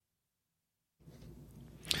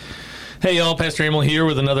Hey, y'all, Pastor Emil here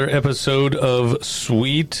with another episode of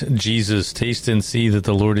Sweet Jesus. Taste and see that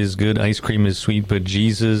the Lord is good. Ice cream is sweet, but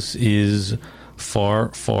Jesus is far,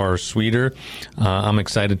 far sweeter. I'm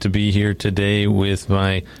excited to be here today with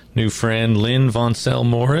my new friend, Lynn Voncell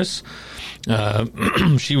Morris.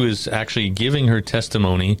 She was actually giving her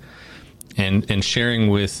testimony and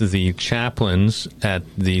sharing with the chaplains at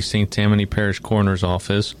the St. Tammany Parish Coroner's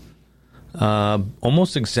Office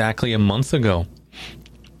almost exactly a month ago.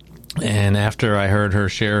 And after I heard her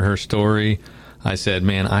share her story, I said,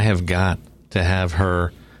 man, I have got to have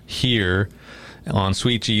her here on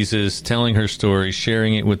Sweet Jesus, telling her story,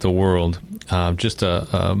 sharing it with the world. Just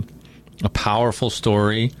a powerful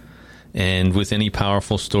story. And with any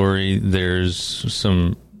powerful story, there's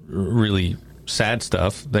some really sad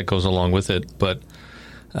stuff that goes along with it. But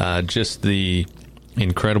just the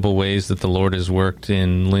incredible ways that the Lord has worked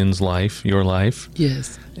in Lynn's life, your life.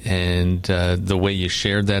 Yes. And the way you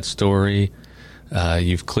shared that story,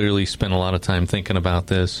 you've clearly spent a lot of time thinking about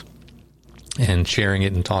this and sharing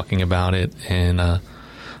it and talking about it. And I'm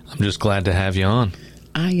just glad to have you on.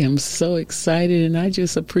 I am so excited, and I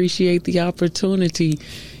just appreciate the opportunity.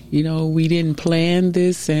 You know, we didn't plan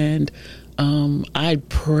this, and I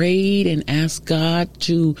prayed and asked God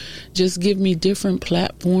to just give me different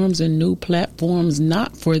platforms and new platforms,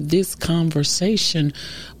 not for this conversation,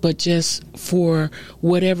 but just for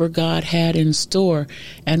whatever God had in store.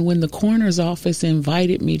 And when the coroner's office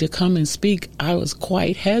invited me to come and speak, I was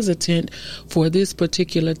quite hesitant for this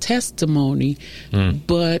particular testimony.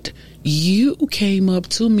 But you came up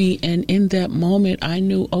to me, and in that moment, I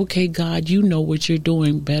knew, okay, God, you know what you're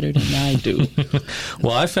doing better than I do.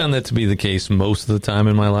 Well, I found that to be the case most of the time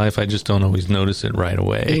in my life. I just don't always notice it right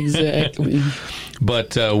away. Exactly.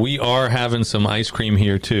 But we are having some ice cream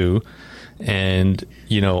here, too. And,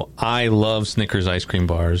 you know, I love Snickers ice cream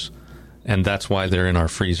bars, and that's why they're in our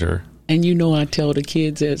freezer. And you know, I tell the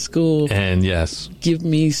kids at school, and yes, give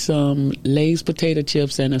me some Lay's potato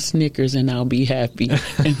chips and a Snickers and I'll be happy.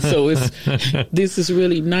 And so this is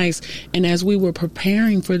really nice. And as we were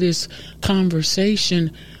preparing for this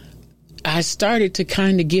conversation, I started to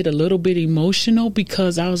kind of get a little bit emotional,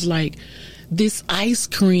 because I was like, this ice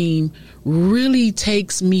cream really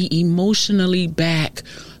takes me emotionally back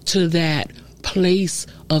to that place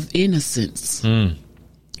of innocence.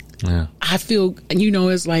 Yeah. I feel, you know,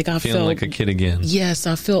 it's like I felt like a kid again. Yes,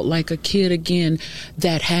 I felt like a kid again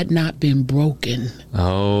that had not been broken.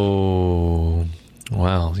 Oh,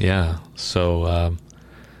 wow. Yeah. So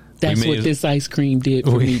that's what this ice cream did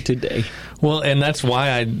for me today. Well, and that's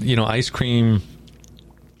why ice cream.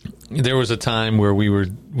 There was a time where we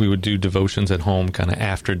would do devotions at home kind of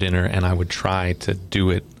after dinner, and I would try to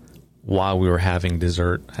do it while we were having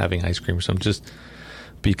dessert, having ice cream or something, just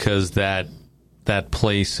because that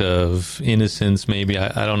place of innocence, maybe,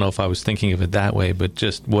 I don't know if I was thinking of it that way, but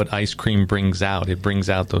just what ice cream brings out. It brings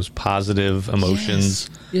out those positive emotions.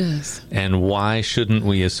 Yes. And why shouldn't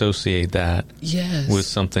we associate that with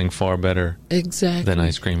something far better than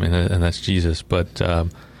ice cream? And that's Jesus. But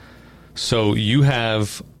so you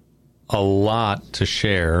have a lot to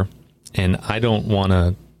share, and I don't want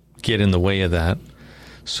to get in the way of that.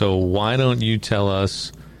 So why don't you tell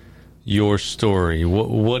us your story?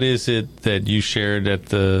 What is it that you shared at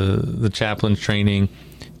the chaplain's training?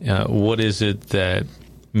 What is it that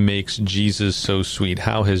makes Jesus so sweet?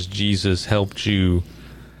 How has Jesus helped you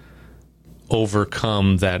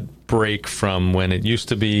overcome that break from when it used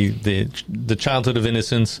to be the childhood of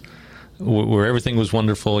innocence, where everything was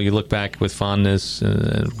wonderful? You look back with fondness,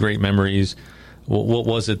 great memories. What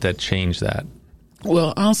was it that changed that?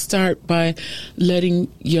 Well, I'll start by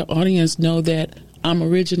letting your audience know that I'm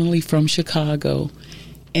originally from Chicago,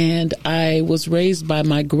 and I was raised by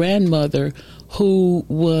my grandmother, who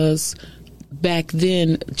was back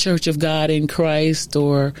then Church of God in Christ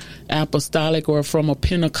or apostolic or from a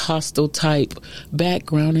Pentecostal type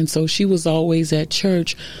background. And so she was always at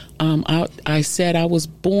church. I said I was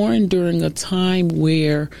born during a time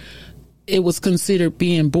where it was considered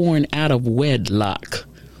being born out of wedlock,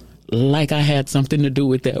 like I had something to do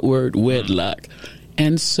with that word wedlock.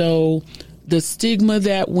 And so the stigma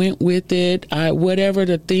that went with it, whatever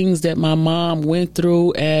the things that my mom went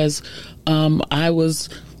through as I was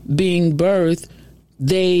being birthed,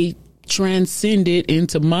 they transcended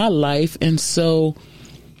into my life. And so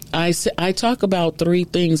I talk about three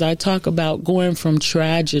things. I talk about going from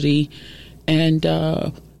tragedy, and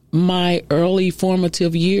my early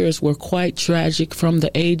formative years were quite tragic. From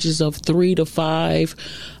the ages of 3 to 5,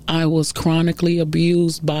 I was chronically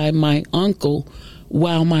abused by my uncle,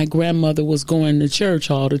 while my grandmother was going to church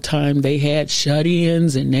all the time. They had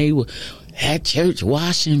shut-ins, and they at church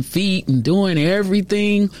washing feet and doing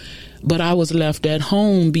everything. But I was left at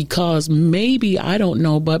home because maybe, I don't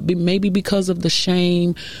know, but maybe because of the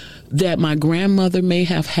shame that my grandmother may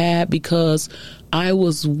have had, because I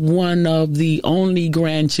was one of the only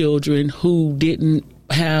grandchildren who didn't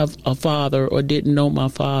have a father or didn't know my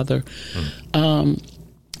father.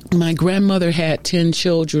 My grandmother had 10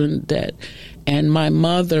 children and my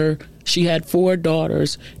mother, she had 4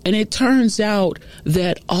 daughters. And it turns out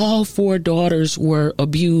that all 4 daughters were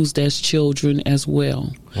abused as children as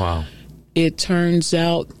well. Wow. It turns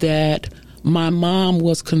out that my mom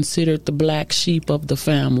was considered the black sheep of the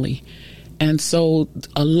family. And so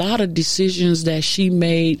a lot of decisions that she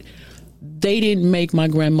made, they didn't make my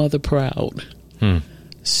grandmother proud.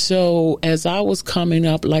 So as I was coming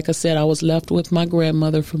up, like I said, I was left with my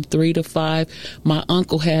grandmother from 3 to 5. My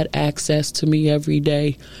uncle had access to me every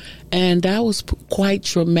day. And that was quite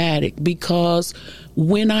traumatic, because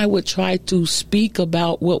when I would try to speak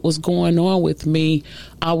about what was going on with me,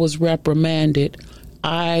 I was reprimanded.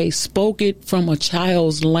 I spoke it from a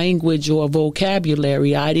child's language or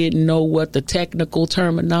vocabulary. I didn't know what the technical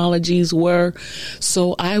terminologies were.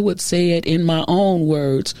 So I would say it in my own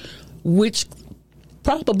words, which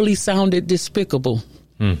probably sounded despicable.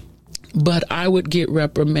 But I would get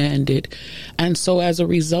reprimanded. And so as a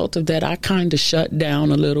result of that, I kind of shut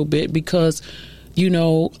down a little bit, because, you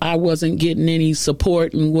know, I wasn't getting any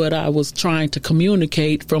support in what I was trying to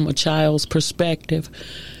communicate from a child's perspective.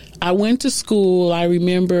 I went to school. I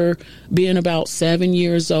remember being about 7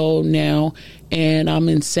 years old now, and I'm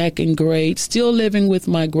in 2nd grade, still living with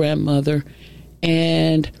my grandmother.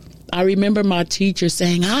 And I remember my teacher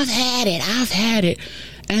saying, I've had it.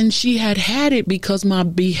 And she had it because my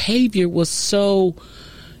behavior was so,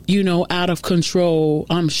 you know, out of control.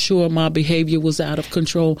 I'm sure my behavior was out of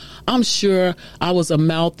control. I'm sure I was a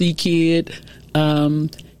mouthy kid.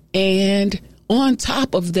 And on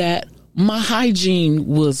top of that, my hygiene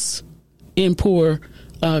was in poor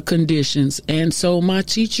conditions. And so my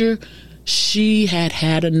teacher, she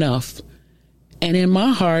had enough. And in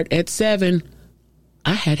my heart, at 7,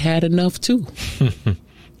 I had enough too.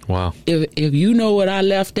 Wow. If you know what I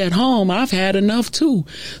left at home, I've had enough too.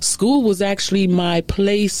 School was actually my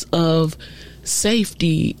place of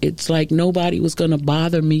safety. It's like nobody was going to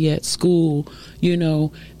bother me at school, you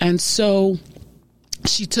know. And so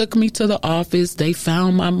she took me to the office. They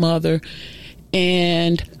found my mother.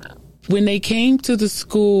 And when they came to the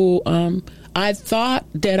school, I thought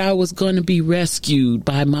that I was going to be rescued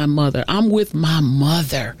by my mother. I'm with my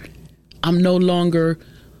mother. I'm no longer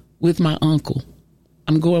with my uncle.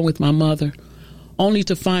 I'm going with my mother, only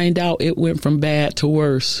to find out it went from bad to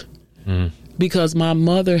worse. Because my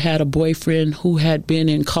mother had a boyfriend who had been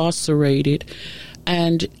incarcerated,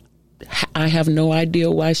 and I have no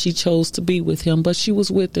idea why she chose to be with him, but she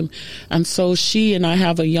was with him. And so she, and I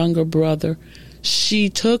have a younger brother, she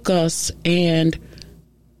took us and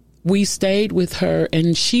we stayed with her,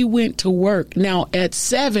 and she went to work. Now, at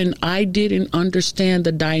 7, I didn't understand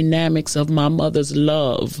the dynamics of my mother's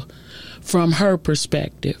love from her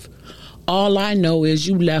perspective. All I know is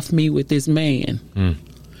you left me with this man.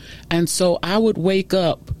 And so I would wake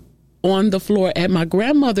up on the floor. At my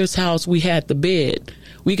grandmother's house, we had the bed.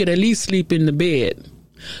 We could at least sleep in the bed.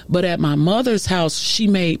 But at my mother's house, she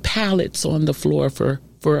made pallets on the floor for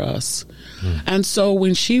us. And so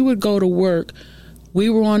when she would go to work, we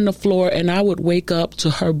were on the floor, and I would wake up to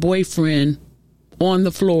her boyfriend on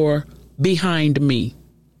the floor behind me.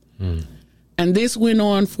 And this went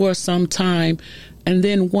on for some time. And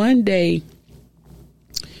then one day,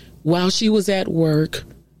 while she was at work,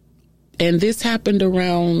 and this happened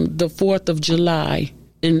around the 4th of July,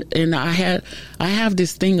 and I have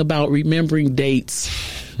this thing about remembering dates,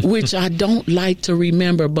 which I don't like to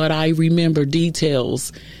remember, but I remember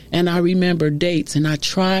details, and I remember dates, and I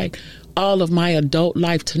tried all of my adult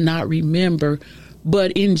life to not remember.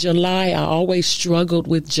 But in July, I always struggled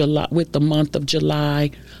with the month of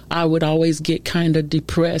July. I would always get kind of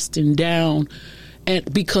depressed and down,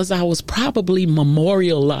 and because I was probably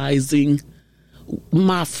memorializing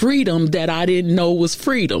my freedom that I didn't know was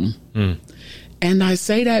freedom. And I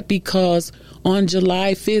say that because on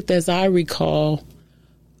July 5th, as I recall,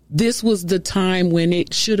 this was the time when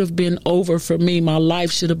it should have been over for me. My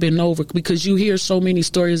life should have been over, because you hear so many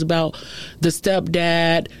stories about the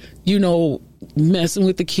stepdad, you know, messing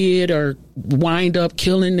with the kid or wind up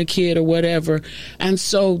killing the kid or whatever. And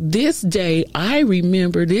so this day, I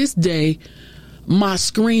remember this day, my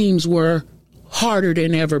screams were harder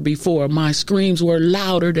than ever before. My screams were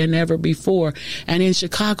louder than ever before. And in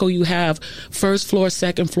Chicago, you have first floor,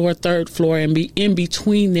 second floor, third floor, and in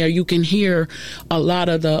between there, you can hear a lot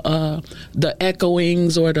of the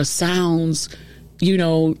echoings or the sounds, you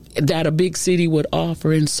know, that a big city would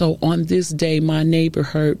offer. And so on this day, my neighbor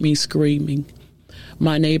heard me screaming.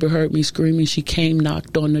 She came,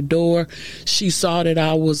 knocked on the door. She saw that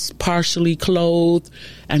I was partially clothed,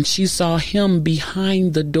 and she saw him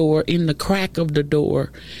behind the door in the crack of the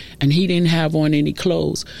door, and he didn't have on any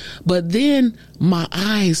clothes. But then my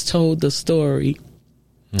eyes told the story.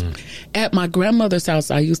 At my grandmother's house,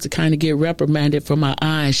 I used to kind of get reprimanded for my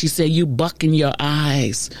eyes. She said, "You bucking your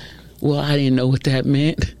eyes." Well, I didn't know what that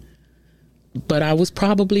meant. But I was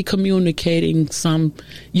probably communicating some,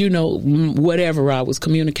 you know, whatever I was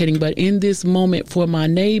communicating. But in this moment for my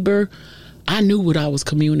neighbor, I knew what I was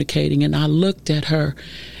communicating. And I looked at her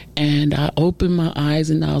and I opened my eyes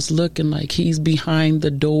and I was looking like he's behind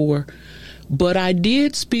the door. But I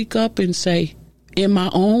did speak up and say, in my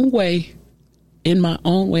own way,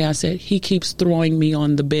 I said, "He keeps throwing me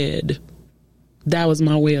on the bed." That was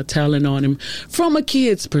my way of telling on him from a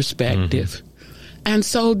kid's perspective. Mm-hmm. And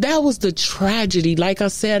so that was the tragedy. Like I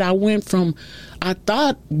said, I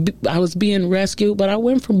thought I was being rescued, but I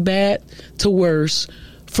went from bad to worse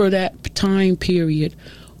for that time period.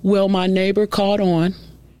 Well, my neighbor caught on,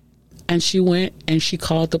 and she went and she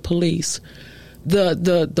called the police.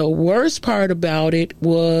 The worst part about it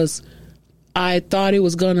was I thought it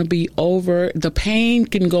was going to be over. The pain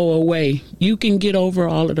can go away. You can get over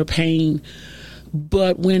all of the pain.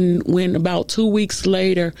 But when about 2 weeks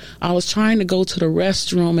later, I was trying to go to the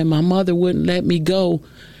restroom and my mother wouldn't let me go.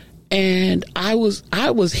 And I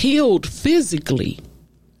was healed physically.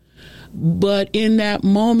 But in that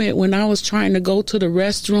moment when I was trying to go to the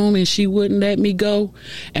restroom and she wouldn't let me go,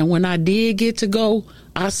 and when I did get to go,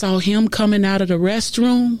 I saw him coming out of the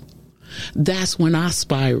restroom. That's when I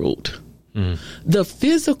spiraled. The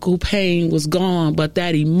physical pain was gone, but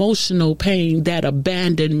that emotional pain, that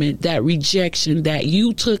abandonment, that rejection, that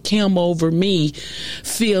you took him over me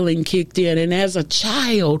feeling kicked in. And as a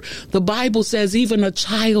child, the Bible says even a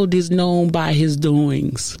child is known by his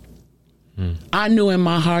doings. I knew in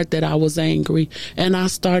my heart that I was angry, and I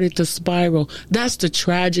started to spiral. That's the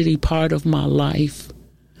tragedy part of my life.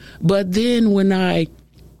 But then when my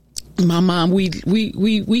mom,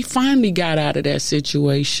 we finally got out of that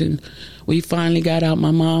situation. We finally got out.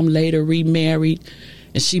 My mom later remarried,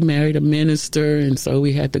 and she married a minister, and so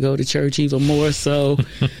we had to go to church even more so.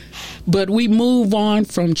 But we move on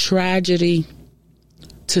from tragedy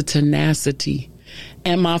to tenacity.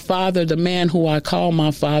 And my father, the man who I call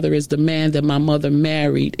my father, is the man that my mother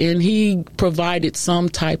married, and he provided some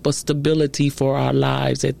type of stability for our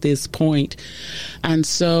lives at this point. And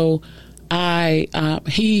so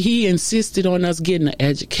he insisted on us getting an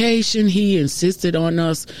education. He insisted on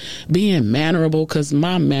us being mannerable, because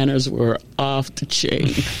my manners were off the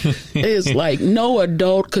chain. It's like no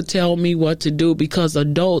adult could tell me what to do because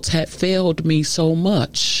adults had failed me so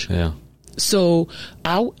much. Yeah. So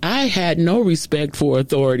I had no respect for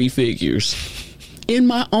authority figures in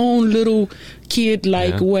my own little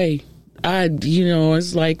kid-like way.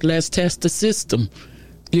 It's like, let's test the system,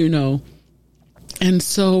 And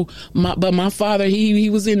so, my father, he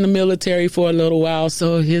was in the military for a little while,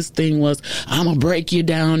 so his thing was, I'm going to break you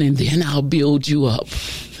down and then I'll build you up.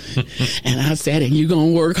 And I said, and you're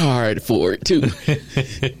going to work hard for it too.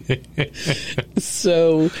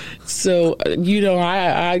 So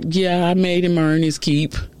I made him earn his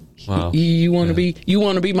keep. Wow. You want to be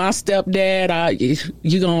my stepdad,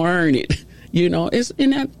 you're going to earn it.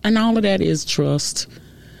 And all of that is trust.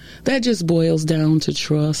 That just boils down to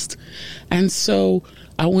trust. And so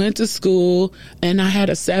I went to school, and I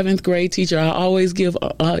had a 7th grade teacher. I always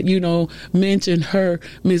mention her,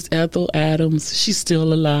 Miss Ethel Adams. She's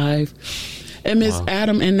still alive. And Miss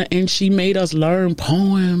Adam, and she made us learn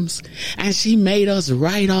poems, and she made us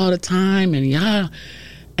write all the time.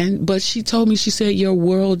 But she told me, she said, your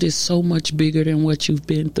world is so much bigger than what you've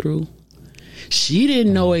been through. She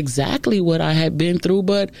didn't know exactly what I had been through,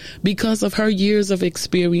 but because of her years of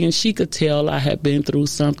experience, she could tell I had been through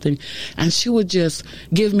something. And she would just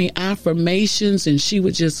give me affirmations, and she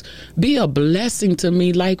would just be a blessing to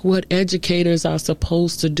me, like what educators are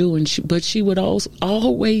supposed to do. But she would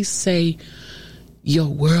always say, your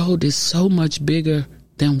world is so much bigger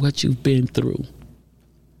than what you've been through.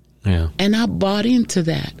 Yeah. And I bought into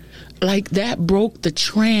that. Like, that broke the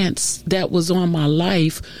trance that was on my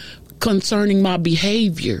life concerning my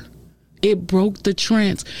behavior. It broke the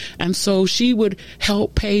trance. And so she would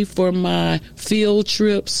help pay for my field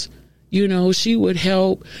trips. She would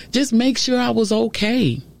help just make sure I was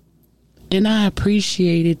okay. And I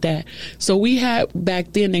appreciated that. So we had,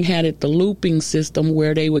 back then they had it, the looping system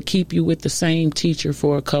where they would keep you with the same teacher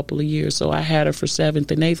for a couple of years. So I had her for 7th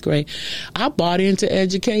and 8th grade. I bought into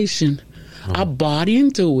education. I bought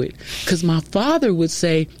into it because my father would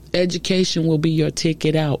say, education will be your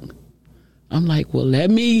ticket out. I'm like, well, let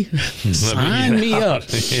me sign me up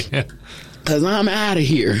because I'm out of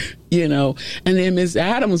here, you know. And then Miss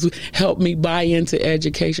Adams helped me buy into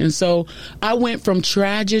education. So I went from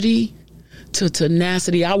tragedy to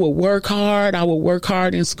tenacity. I would work hard. I would work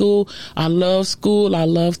hard in school. I love school. I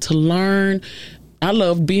love to learn. I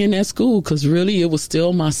loved being at school because really it was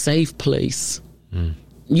still my safe place.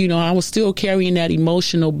 You know, I was still carrying that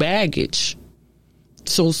emotional baggage.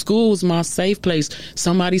 So school was my safe place.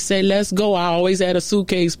 Somebody say, let's go. I always had a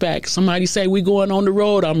suitcase packed. Somebody say, we going on the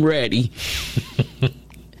road. I'm ready.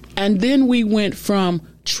 And then we went from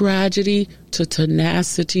tragedy to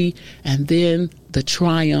tenacity and then the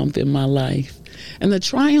triumph in my life. And the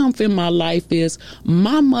triumph in my life is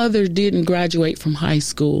my mother didn't graduate from high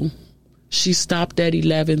school. She stopped at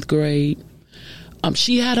 11th grade.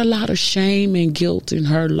 She had a lot of shame and guilt in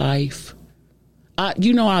her life. I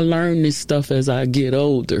learn this stuff as I get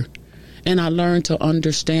older. And I learned to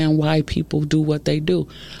understand why people do what they do.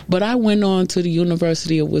 But I went on to the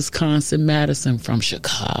University of Wisconsin-Madison from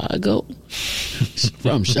Chicago.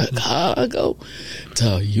 From Chicago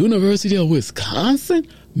to University of Wisconsin?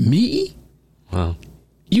 Me? Wow.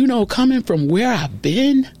 You know, coming from where I've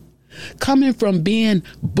been, coming from being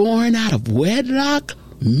born out of wedlock,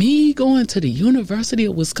 me going to the University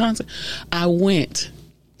of Wisconsin, I went.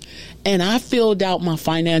 And I filled out my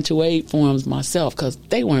financial aid forms myself because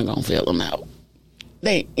they weren't going to fill them out.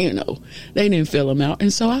 They didn't fill them out.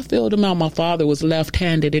 And so I filled them out. My father was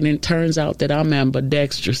left-handed, and it turns out that I'm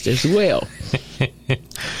ambidextrous as well.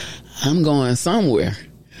 I'm going somewhere.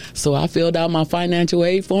 So I filled out my financial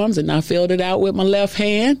aid forms, and I filled it out with my left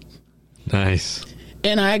hand. Nice.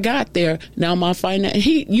 And I got there. Now my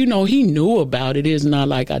he knew about it. It's not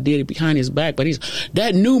like I did it behind his back, but he's,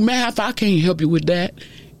 that new math, I can't help you with that.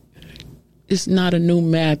 It's not a new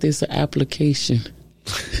math, it's an application.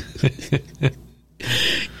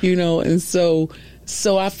 And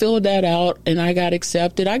so I filled that out and I got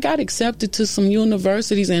accepted. I got accepted to some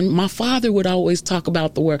universities, and my father would always talk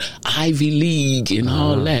about the word Ivy League and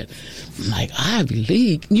all that. I'm like, Ivy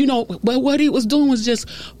League? But what he was doing was just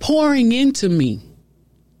pouring into me.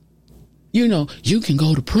 You can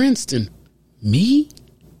go to Princeton. Me?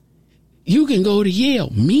 You can go to Yale.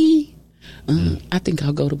 Me? I think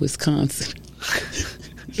I'll go to Wisconsin.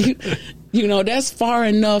 That's far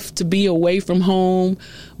enough to be away from home,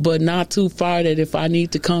 but not too far that if I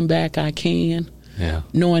need to come back, I can. Yeah.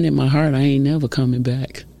 Knowing in my heart, I ain't never coming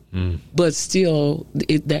back. But still,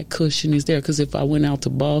 that cushion is there, because if I went out to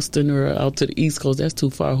Boston or out to the East Coast, that's too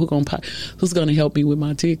far. Who's going to help me with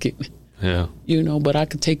my ticket? Yeah. But I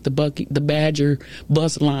could take the Badger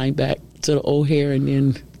bus line back to the O'Hare and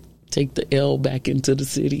then take the L back into the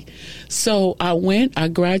city. So I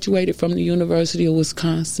graduated from the University of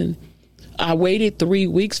Wisconsin. I waited 3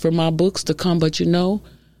 weeks for my books to come, but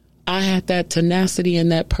I had that tenacity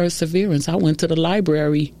and that perseverance. I went to the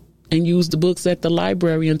library and used the books at the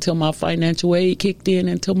library until my financial aid kicked in,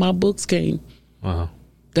 until my books came. Wow.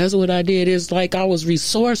 That's what I did. It's like I was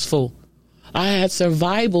resourceful. I had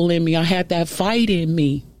survival in me. I had that fight in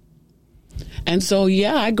me. And so,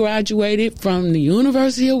 I graduated from the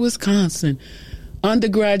University of Wisconsin,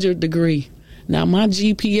 undergraduate degree. Now, my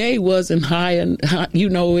GPA wasn't high, and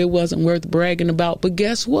it wasn't worth bragging about. But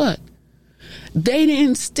guess what? They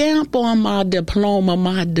didn't stamp on my diploma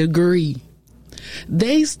my degree.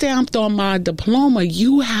 They stamped on my diploma,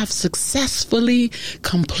 you have successfully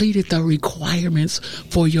completed the requirements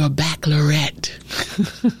for your baccalaureate.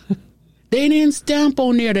 They didn't stamp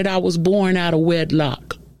on there that I was born out of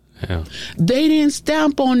wedlock. Yeah. They didn't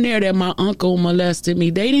stamp on there that my uncle molested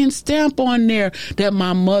me. They didn't stamp on there that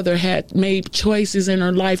my mother had made choices in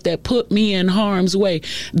her life that put me in harm's way.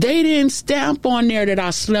 They didn't stamp on there that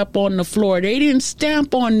I slept on the floor. They didn't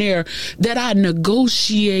stamp on there that I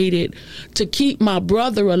negotiated to keep my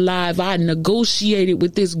brother alive. I negotiated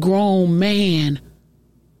with this grown man,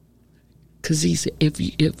 because he said,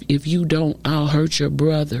 if you don't, I'll hurt your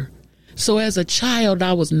brother. So as a child,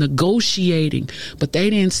 I was negotiating, but they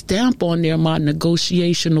didn't stamp on there my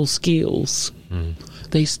negotiational skills.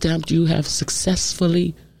 They stamped, you have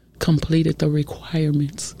successfully completed the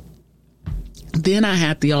requirements. Then I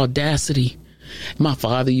had the audacity. My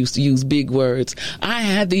father used to use big words. I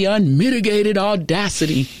had the unmitigated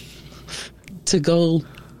audacity to go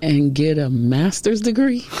and get a master's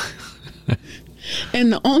degree.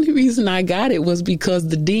 And the only reason I got it was because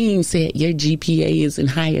the dean said your GPA isn't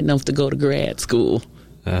high enough to go to grad school.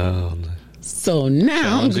 Oh, so now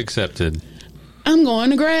challenge accepted. I'm going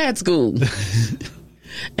to grad school.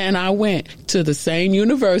 And I went to the same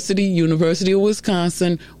university, University of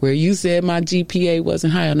Wisconsin, where you said my GPA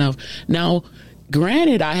wasn't high enough. Now,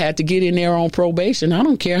 granted, I had to get in there on probation. I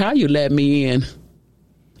don't care how you let me in.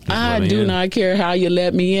 I do not care how you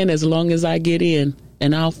let me in as long as I get in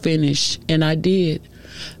and I'll finish. And I did.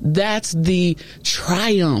 That's the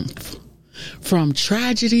triumph from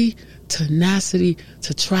tragedy, tenacity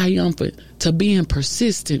to triumphant, to being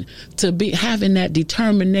persistent, to be having that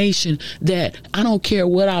determination that I don't care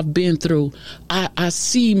what I've been through. I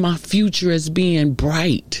see my future as being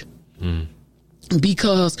bright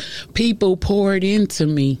because people poured into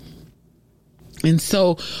me. And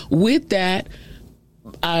so with that,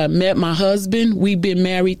 I met my husband. We've been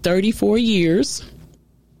married 34 years.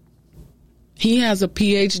 He has a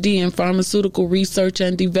PhD in pharmaceutical research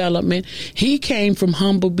and development. He came from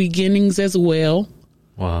humble beginnings as well.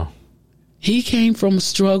 Wow. He came from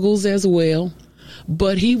struggles as well,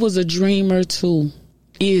 but he was a dreamer too,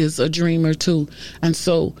 is a dreamer too. And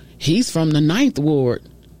so he's from the 9th Ward.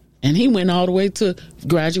 And he went all the way to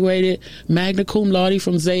graduated magna cum laude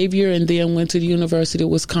from Xavier and then went to the University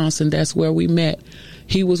of Wisconsin. That's where we met.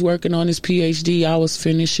 He was working on his PhD. I was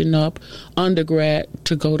finishing up undergrad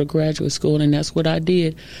to go to graduate school, and that's what I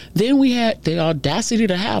did. Then we had the audacity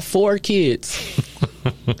to have 4 kids.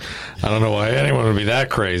 I don't know why anyone would be that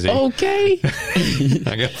crazy. Okay.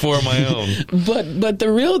 I got 4 of my own. But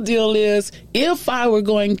the real deal is, if I were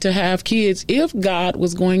going to have kids, if God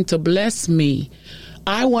was going to bless me,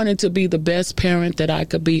 I wanted to be the best parent that I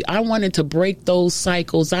could be. I wanted to break those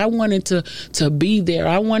cycles. I wanted to be there.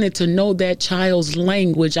 I wanted to know that child's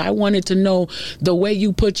language. I wanted to know the way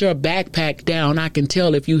you put your backpack down. I can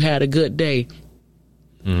tell if you had a good day.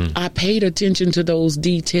 I paid attention to those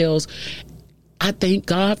details. I thank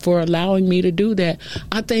God for allowing me to do that.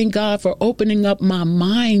 I thank God for opening up my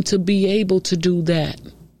mind to be able to do that.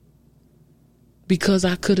 Because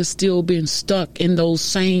I could have still been stuck in those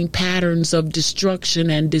same patterns of destruction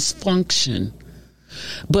and dysfunction.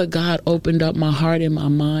 But God opened up my heart and my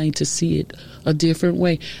mind to see it a different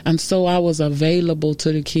way. And so I was available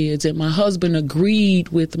to the kids. And my husband agreed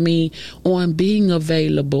with me on being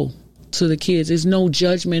available to the kids. There's no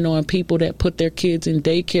judgment on people that put their kids in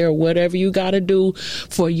daycare or whatever you got to do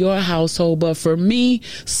for your household. But for me,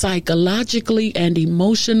 psychologically and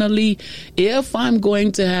emotionally, if I'm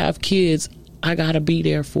going to have kids, I got to be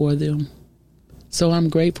there for them. So I'm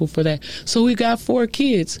grateful for that. So we got 4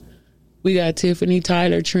 kids. We got Tiffany,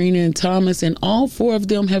 Tyler, Trina, and Thomas, and all 4 of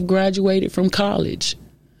them have graduated from college.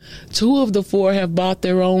 2 of the 4 have bought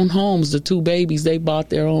their own homes. The 2 babies, they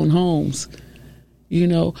bought their own homes. You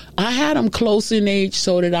know, I had them close in age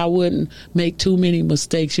so that I wouldn't make too many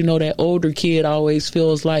mistakes. You know, that older kid always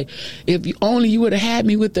feels like, if you would have had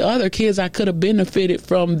me with the other kids, I could have benefited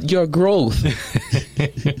from your growth.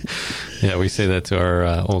 Yeah, we say that to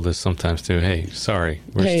our oldest sometimes too. Hey, sorry,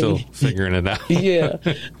 we're still figuring it out. Yeah.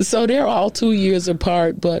 So they're all 2 years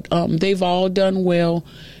apart, but they've all done well.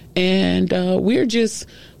 And we're just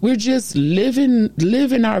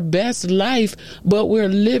living our best life, but we're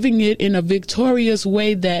living it in a victorious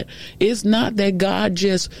way that it's not that God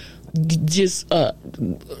just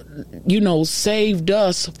saved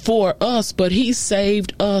us for us, but he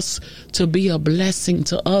saved us to be a blessing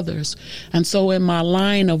to others. And so in my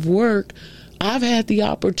line of work, I've had the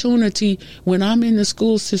opportunity when I'm in the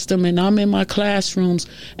school system and I'm in my classrooms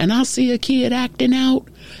and I see a kid acting out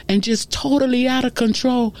and just totally out of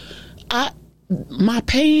control. My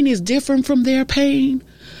pain is different from their pain.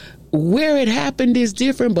 Where it happened is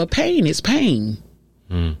different, but pain is pain.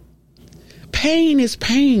 Pain is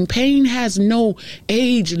pain. Pain has no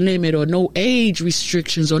age limit or no age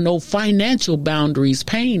restrictions or no financial boundaries.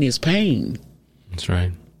 Pain is pain. That's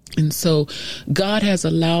right. And so God has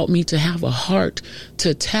allowed me to have a heart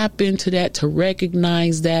to tap into that, to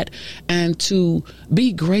recognize that, and to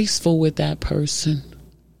be graceful with that person.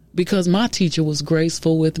 Because my teacher was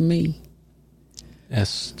graceful with me.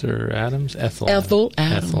 Ethel Adams. Ethel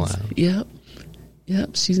Adams. Yep.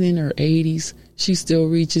 She's in her 80s. She still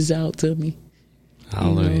reaches out to me.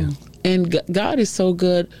 Hallelujah. You know? And God is so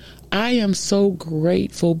good. I am so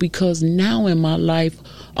grateful because now in my life,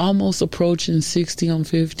 almost approaching 60, I'm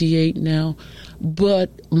 58 now. But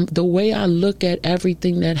the way I look at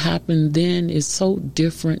everything that happened then is so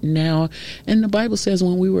different now. And the Bible says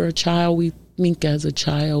when we were a child, we think as a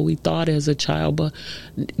child, we thought as a child. But,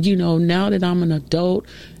 you know, now that I'm an adult,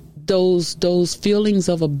 those feelings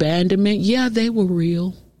of abandonment, yeah, they were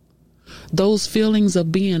real. those feelings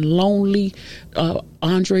of being lonely.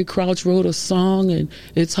 Andre Crouch wrote a song, and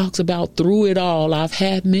it talks about through it all, I've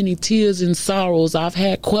had many tears and sorrows. I've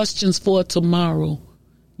had questions for tomorrow.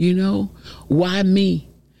 You know, why me?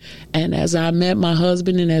 And as I met my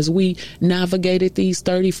husband and as we navigated these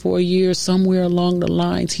 34 years, somewhere along the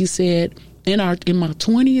lines, he said, in my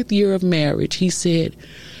 20th year of marriage, he said,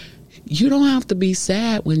 you don't have to be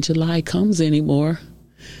sad when July comes anymore,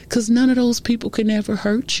 because none of those people can ever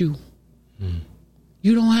hurt you.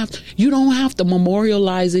 You don't have to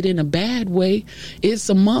memorialize it in a bad way. It's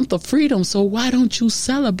a month of freedom, so why don't you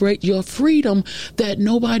celebrate your freedom that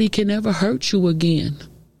nobody can ever hurt you again?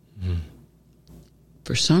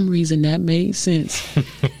 For some reason, that made sense.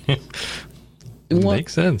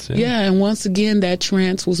 Makes sense. Yeah, and once again, that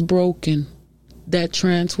trance was broken.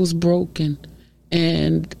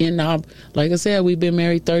 And like I said, we've been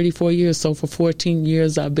married 34 years. So for 14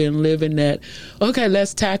 years, I've been living that, okay,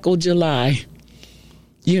 let's tackle July.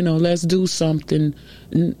 You know, let's do something,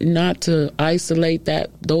 not to isolate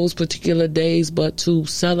those particular days, but to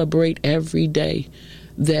celebrate every day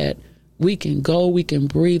that we can go, we can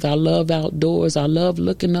breathe. I love outdoors. I love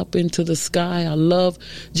looking up into the sky. I love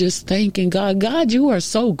just thanking God. God, you are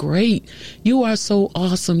so great. You are so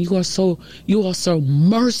awesome. You are so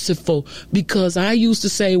merciful, because I used to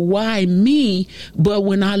say, why me? But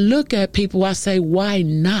when I look at people, I say, why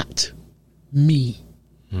not me?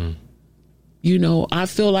 You know, I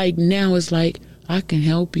feel like now it's like, I can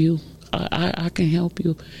help you. I can help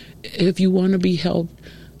you. If you want to be helped,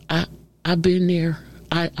 I've been there.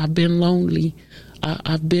 I've been lonely.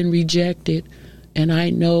 I've been rejected. And I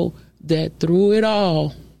know that through it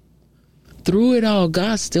all,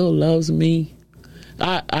 God still loves me.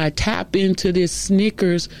 I tap into this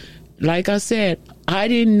Snickers. Like I said, I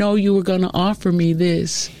didn't know you were going to offer me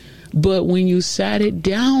this. But when you sat it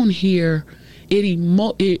down here, it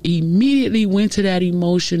immediately went to that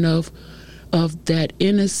emotion of that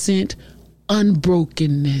innocent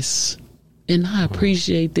unbrokenness. And I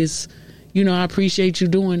appreciate this. You know, I appreciate you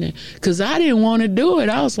doing that, because I didn't want to do it.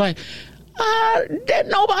 I was like,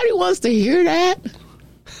 nobody wants to hear that.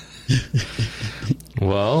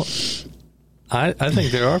 Well, I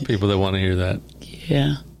think there are people that want to hear that.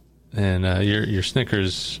 Yeah. And your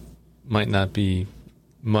Snickers might not be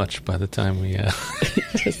much by the time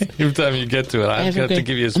every time you get to it. I've got to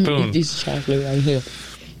give you a spoon. It's chocolate right here.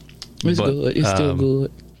 It's good. It's still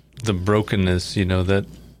good. The brokenness, you know, that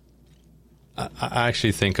I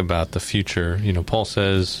actually think about the future. You know, Paul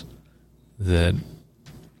says that,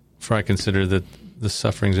 for I consider that the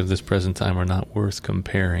sufferings of this present time are not worth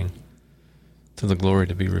comparing to the glory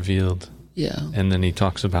to be revealed. Yeah. And then he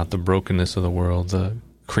talks about the brokenness of the world. The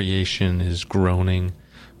creation is groaning.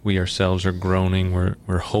 We ourselves are groaning.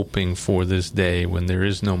 We're hoping for this day when there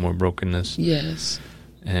is no more brokenness. Yes.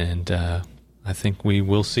 And I think we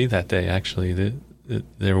will see that day, actually. That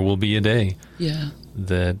there will be a day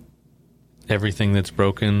that everything that's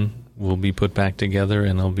broken will be put back together,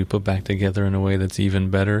 and it'll be put back together in a way that's even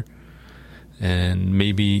better. And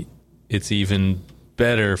maybe it's even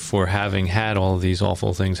better for having had all of these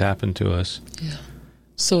awful things happen to us. Yeah.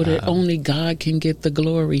 So that only God can get the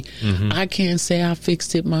glory. Mm-hmm. I can't say I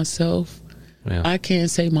fixed it myself. Yeah. I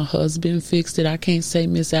can't say my husband fixed it. I can't say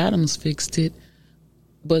Miss Adams fixed it.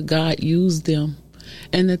 But God used them.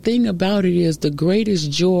 And the thing about it is, the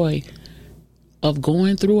greatest joy of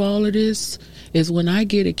going through all of this is when I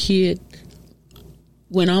get a kid,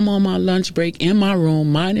 when I'm on my lunch break in my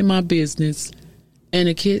room, minding my business, and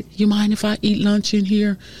a kid, you mind if I eat lunch in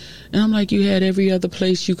here? And I'm like, you had every other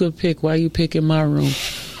place you could pick. Why you pick in my room?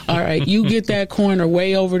 All right, you get that corner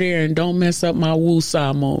way over there and don't mess up my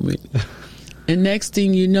woosah moment. And next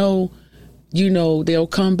thing you know, they'll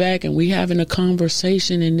come back and we having a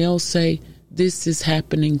conversation and they'll say, this is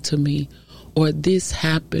happening to me, or this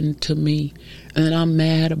happened to me, and I'm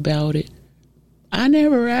mad about it. I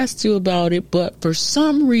never asked you about it, but for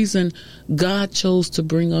some reason, God chose to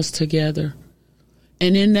bring us together.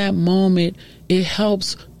 And in that moment, it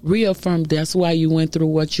helps reaffirm that's why you went through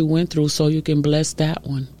what you went through, so you can bless that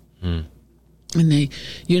one. Mm. And they,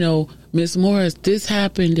 Miss Morris, this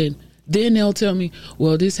happened, and then they'll tell me,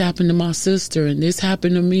 well, this happened to my sister, and this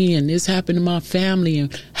happened to me, and this happened to my family,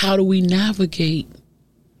 and how do we navigate?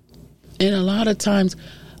 And a lot of times,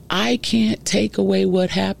 I can't take away what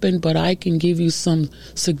happened, but I can give you some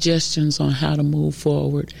suggestions on how to move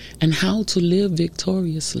forward and how to live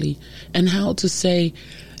victoriously and how to say,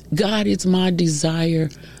 God, it's my desire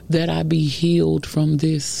that I be healed from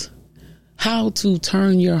this. How to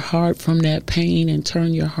turn your heart from that pain and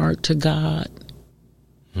turn your heart to God.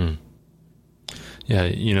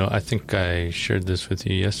 Yeah, I think I shared this with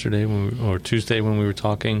you yesterday or Tuesday when we were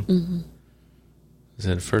talking. is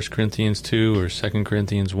it 1 Corinthians 2 or 2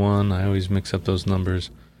 Corinthians 1? I always mix up those numbers.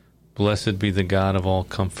 Blessed be the God of all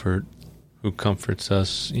comfort, who comforts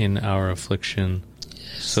us in our affliction,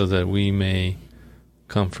 so that we may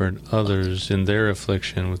comfort others in their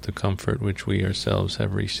affliction with the comfort which we ourselves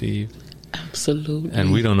have received. Absolutely.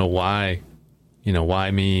 And we don't know why, why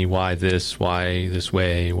me, why this way,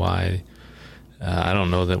 why. I don't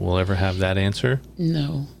know that we'll ever have that answer.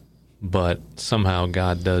 No. But somehow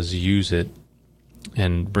God does use it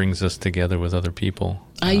and brings us together with other people.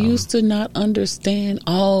 I used to not understand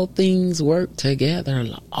all things work together.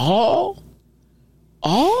 All?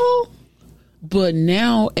 But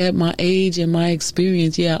now at my age and my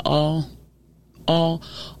experience, yeah, all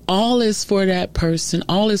is for that person.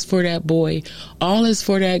 All is for that boy. All is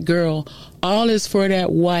for that girl. All is for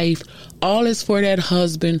that wife. All is for that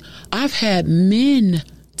husband. I've had men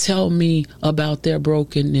tell me about their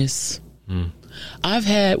brokenness. I've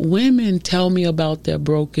had women tell me about their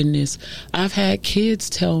brokenness. I've had kids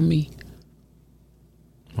tell me.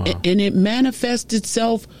 Wow. And it manifests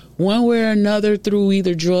itself one way or another through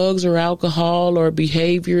either drugs or alcohol or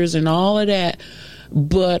behaviors and all of that.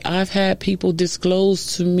 But I've had people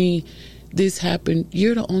disclose to me, this happened.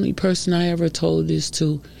 You're the only person I ever told this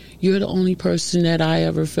to. You're the only person that I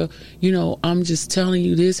ever felt, I'm just telling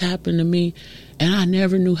you this happened to me and I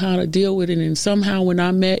never knew how to deal with it. And somehow when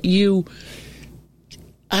I met you,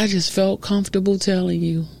 I just felt comfortable telling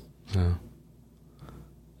you. Oh.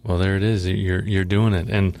 Well, there it is. You're doing it.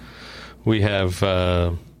 And we have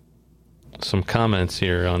some comments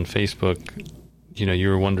here on Facebook. You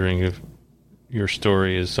were wondering if your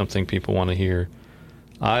story is something people want to hear.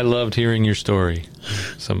 I loved hearing your story.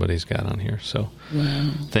 Somebody's got on here. So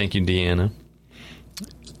wow. Thank you, Deanna.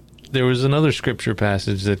 There was another scripture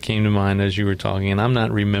passage that came to mind as you were talking, and I'm not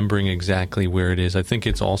remembering exactly where it is. I think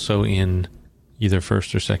it's also in either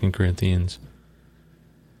 1st or 2nd Corinthians.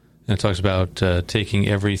 And it talks about taking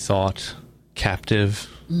every thought captive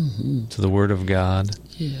to the Word of God.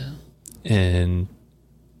 Yeah. And,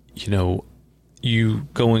 you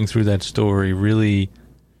going through that story really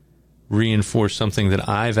reinforced something that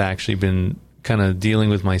I've actually been kind of dealing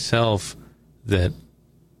with myself, that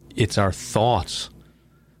it's our thoughts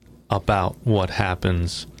about what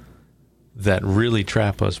happens that really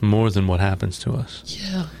trap us more than what happens to us.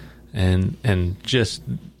 Yeah. And just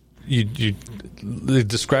you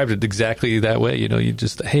described it exactly that way. You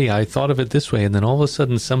just, hey, I thought of it this way, and then all of a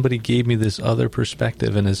sudden somebody gave me this other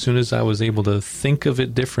perspective, and as soon as I was able to think of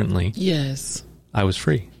it differently, yes, I was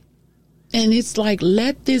free. And it's like,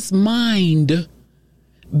 let this mind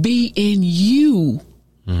be in you,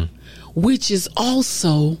 which is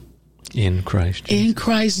also in Christ Jesus. In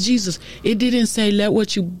Christ Jesus. It didn't say let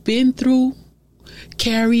what you've been through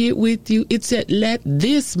carry it with you. It said, let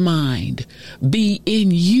this mind be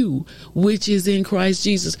in you, which is in Christ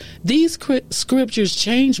Jesus. These scriptures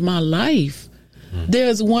changed my life.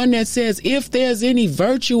 There's one that says, if there's any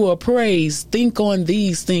virtue or praise, think on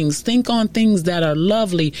these things. Think on things that are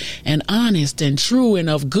lovely and honest and true and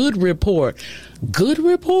of good report. Good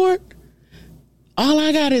report? All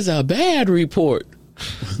I got is a bad report.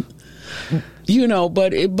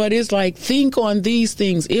 But it's like, think on these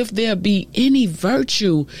things. If there be any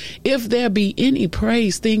virtue, if there be any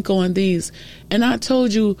praise, think on these. And I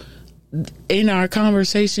told you in our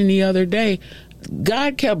conversation the other day,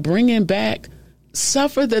 God kept bringing back,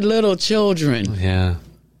 suffer the little children. Yeah.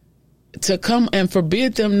 To come and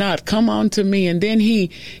forbid them not, come unto me. And then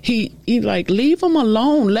he like, leave them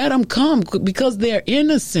alone. Let them come because they're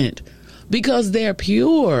innocent, because they're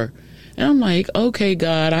pure. And I'm like, okay,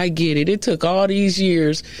 God, I get it. It took all these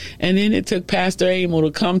years. And then it took Pastor Amel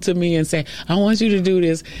to come to me and say, I want you to do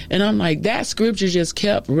this. And I'm like, that scripture just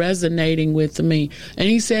kept resonating with me. And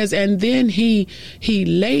he says, and then he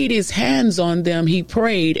laid his hands on them. He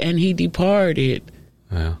prayed and he departed.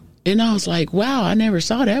 Wow. And I was like, wow, I never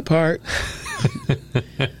saw that part.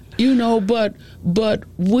 But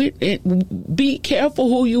with it, be careful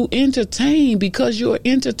who you entertain, because you're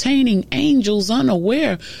entertaining angels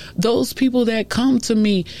unaware. Those people that come to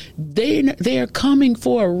me, they're coming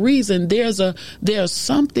for a reason. There's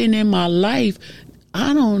something in my life.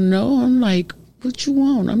 I don't know. I'm like, what you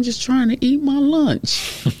want? I'm just trying to eat my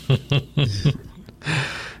lunch.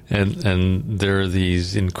 And there are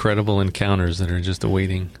these incredible encounters that are just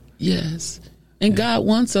awaiting. Yes. And God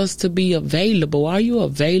wants us to be available. Are you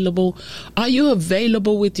available? Are you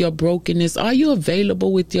available with your brokenness? Are you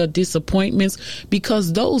available with your disappointments?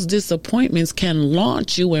 Because those disappointments can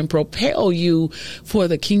launch you and propel you for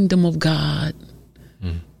the kingdom of God.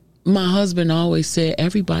 My husband always said,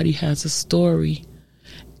 everybody has a story.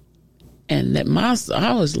 And that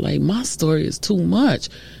I was like, my story is too much.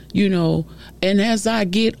 And as I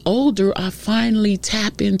get older, I finally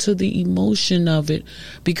tap into the emotion of it,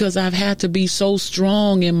 because I've had to be so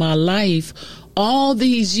strong in my life all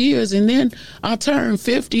these years. And then I turn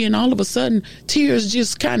 50 and all of a sudden tears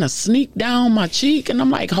just kind of sneak down my cheek. And I'm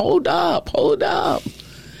like, hold up.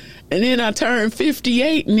 And then I turn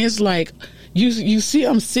 58 and it's like, you see,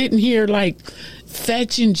 I'm sitting here like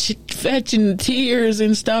fetching tears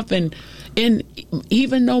and stuff. And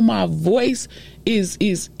even though my voice is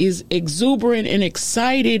exuberant and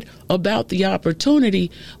excited about the opportunity,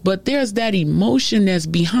 but there's that emotion that's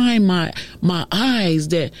behind my eyes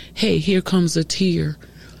that, hey, here comes a tear.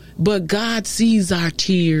 But God sees our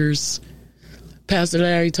tears. Pastor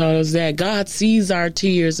Larry taught us that God sees our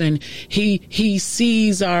tears, and he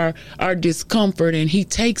sees our discomfort, and he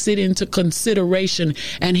takes it into consideration,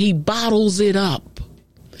 and he bottles it up,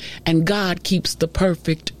 and God keeps the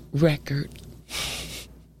perfect record.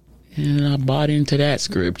 And I bought into that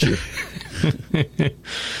scripture.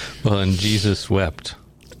 Well, and Jesus wept.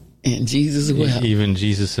 And Jesus wept. Even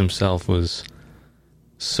Jesus himself was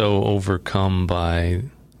so overcome by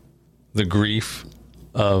the grief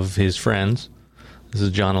of his friends. This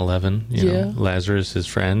is John 11. You know, Lazarus, his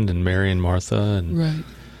friend, and Mary and Martha, and right.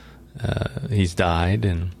 He's died,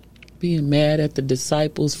 and being mad at the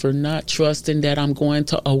disciples for not trusting that I'm going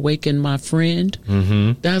to awaken my friend.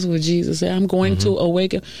 Mm-hmm. That's what Jesus said. I'm going to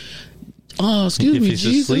awaken. Oh, excuse me, he's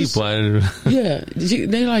Jesus. Asleep, yeah,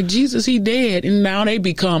 they're like, Jesus, he dead, and now they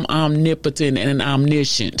become omnipotent and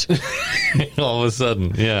omniscient. All of a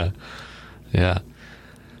sudden, yeah.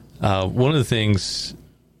 One of the things,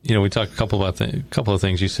 we talked a couple of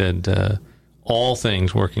things. You said all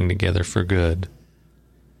things working together for good,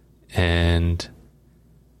 and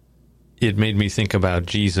it made me think about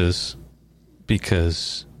Jesus,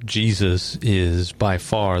 because Jesus is by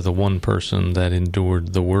far the one person that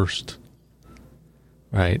endured the worst.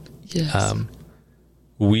 Right? Yes.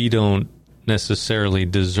 We don't necessarily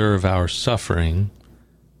deserve our suffering,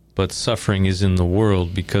 but suffering is in the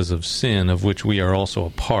world because of sin, of which we are also a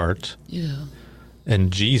part. Yeah.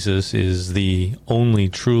 And Jesus is the only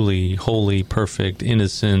truly holy, perfect,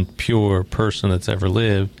 innocent, pure person that's ever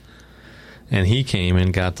lived. And he came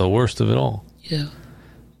and got the worst of it all. Yeah.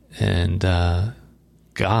 And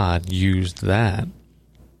God used that,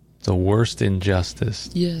 the worst injustice.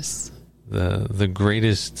 Yes. The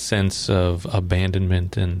greatest sense of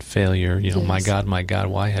abandonment and failure. Yes. My God,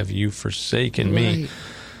 why have you forsaken me?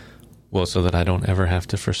 Well, so that I don't ever have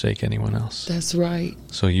to forsake anyone else. That's right.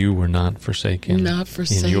 So you were not forsaken. Not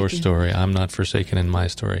forsaken. In your story. I'm not forsaken in my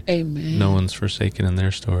story. Amen. No one's forsaken in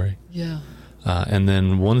their story. Yeah. And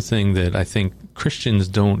then one thing that I think Christians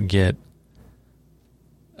don't get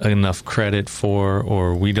enough credit for,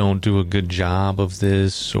 or we don't do a good job of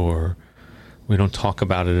this, or we don't talk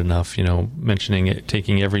about it enough, mentioning it,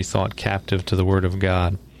 taking every thought captive to the Word of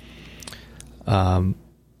God.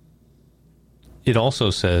 It also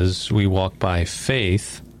says we walk by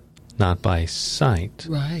faith, not by sight.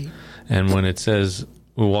 Right. And when it says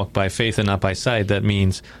we walk by faith and not by sight, that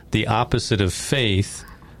means the opposite of faith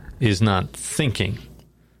is not thinking.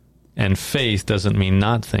 And faith doesn't mean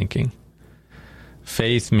not thinking.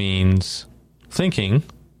 Faith means thinking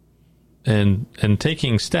and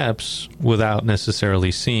taking steps without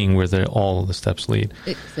necessarily seeing where all the steps lead.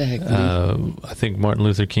 Exactly. I think Martin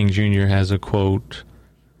Luther King Jr. has a quote: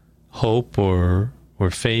 hope or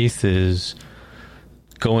faith is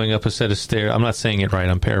going up a set of stairs. I'm not saying it right,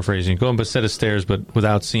 I'm paraphrasing. Going up a set of stairs, but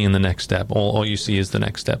without seeing the next step. All you see is the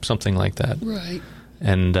next step, something like that. Right.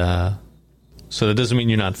 And so that doesn't mean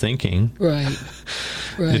you're not thinking. Right.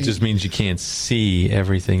 Right. It just means you can't see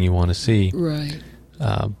everything you want to see. Right.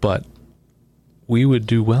 But we would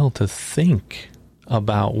do well to think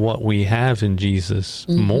about what we have in Jesus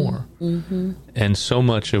more. Mm-hmm. And so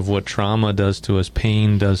much of what trauma does to us,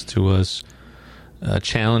 pain does to us,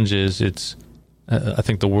 challenges, I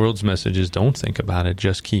think the world's message is don't think about it,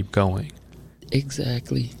 just keep going.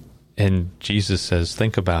 Exactly. And Jesus says,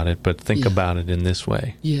 think about it, but think about it in this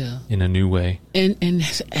way. Yeah. In a new way. And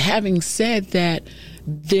having said that,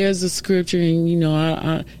 there's a scripture,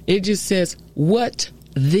 and, it just says, what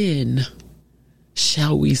then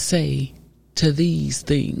shall we say to these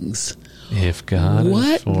things? If God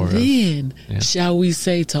is for us. What then shall we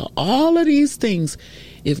say to all of these things?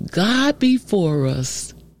 If God be for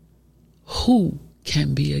us, who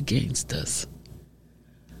can be against us?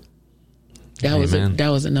 That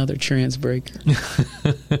was another trance breaker.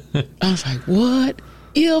 I was like, what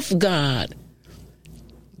if God?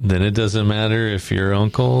 Then it doesn't matter if your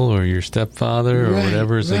uncle or your stepfather or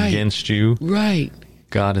whatever is against you. Right.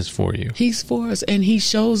 God is for you. He's for us, and he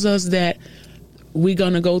shows us that we're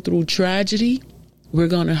going to go through tragedy. We're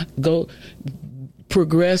going to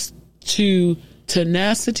progress to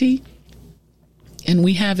tenacity, and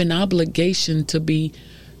we have an obligation to be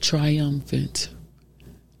triumphant.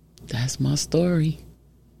 That's my story.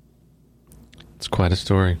 It's quite a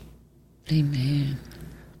story. Amen.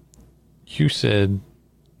 You said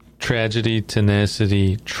tragedy,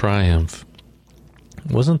 tenacity, triumph.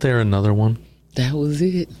 Wasn't there another one? That was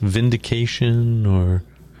it. Vindication or...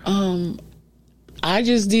 I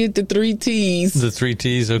just did the 3 T's. The 3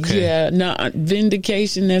 T's, okay. Yeah, no,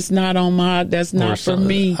 vindication, that's not for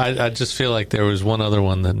me. I just feel like there was one other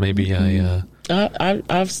one that maybe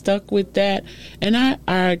I've stuck with that. And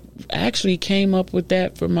I actually came up with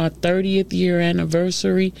that for my 30th year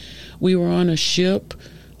anniversary. We were on a ship,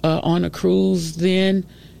 on a cruise then.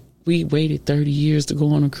 We waited 30 years to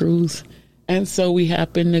go on a cruise. And so we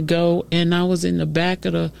happened to go, and I was in the back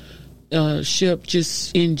of the ship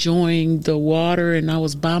just enjoying the water, and I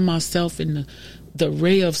was by myself, and the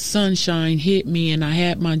ray of sunshine hit me, and I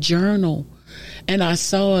had my journal, and I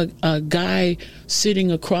saw a guy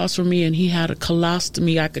sitting across from me, and he had a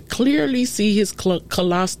colostomy. I could clearly see his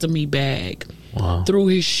colostomy bag through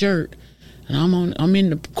his shirt. And I'm in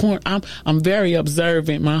the corner. I'm very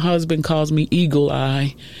observant. My husband calls me Eagle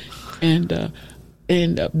Eye, and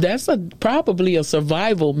that's probably a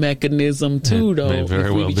survival mechanism too, though. May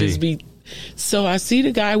very well be. So I see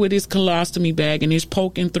the guy with his colostomy bag, and he's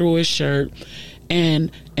poking through his shirt,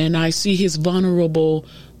 and I see his vulnerability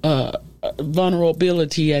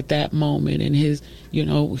at that moment, and his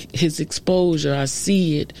exposure. I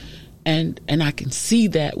see it, and I can see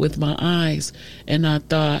that with my eyes. And I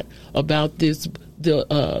thought about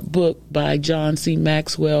the book by John C.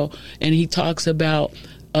 Maxwell, and he talks about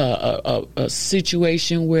a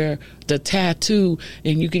situation where the tattoo,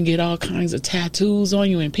 and you can get all kinds of tattoos on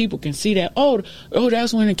you, and people can see that. Oh,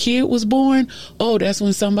 that's when a kid was born. Oh, that's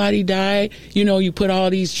when somebody died. You put all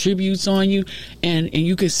these tributes on you, and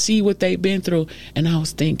you can see what they've been through. And I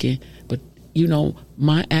was thinking, but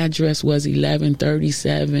my address was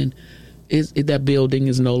 1137. That building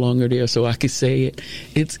is no longer there, so I could say it.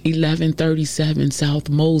 It's 1137 South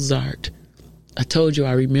Mozart. I told you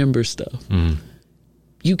I remember stuff. Mm.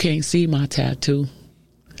 You can't see my tattoo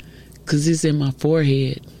because it's in my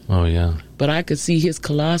forehead. Oh, yeah. But I could see his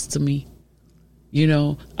colostomy.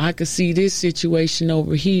 I could see this situation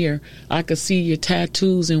over here. I could see your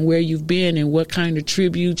tattoos and where you've been and what kind of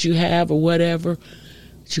tribute you have or whatever.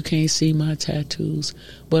 But you can't see my tattoos.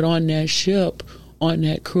 But on that ship, on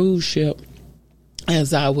that cruise ship,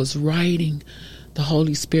 as I was writing, the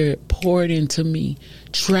Holy Spirit poured into me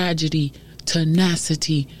tragedy,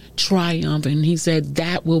 tenacity, triumph, and he said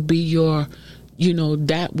that will be your,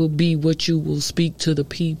 that will be what you will speak to the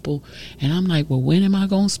people. And I'm like, well, when am I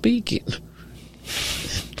going to speak it?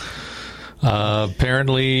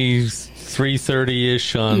 Apparently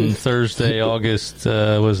 3:30ish on Thursday, August,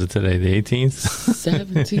 was it today, the 18th?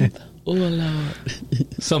 17th. Oh, Lord.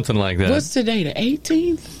 Something like that. What's today, the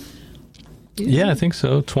 18th? Yeah, I think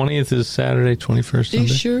so. 20th is Saturday, 21st Sunday. It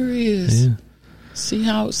sure is. Yeah. See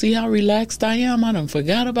how relaxed I am? I done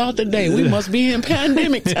forgot about the day. We must be in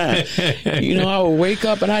pandemic time. I would wake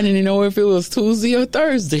up and I didn't know if it was Tuesday or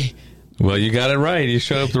Thursday. Well, you got it right. You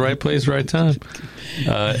showed up the right place, right time.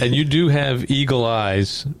 And you do have eagle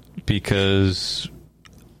eyes because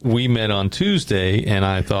we met on Tuesday, and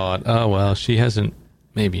I thought, oh, well, she hasn't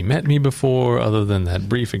maybe met me before other than that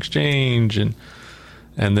brief exchange. And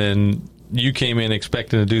then you came in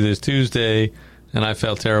expecting to do this Tuesday, and I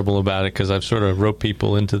felt terrible about it because I've sort of roped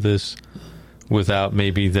people into this without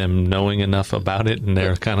maybe them knowing enough about it, and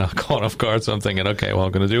they're kind of caught off guard. So I'm thinking, okay, well,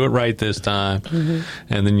 I'm going to do it right this time. Mm-hmm.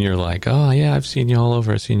 And then you're like, oh, yeah, I've seen you all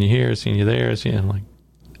over. I've seen you here. I've seen you there. I'm like,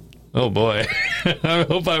 oh, boy. I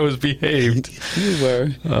hope I was behaved. You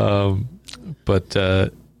were. But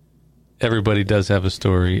everybody does have a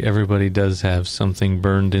story. Everybody does have something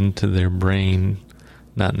burned into their brain,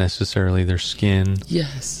 not necessarily their skin.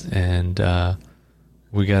 Yes. And I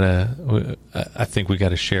think we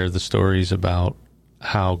gotta share the stories about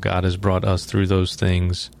how God has brought us through those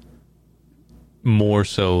things more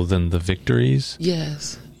so than the victories.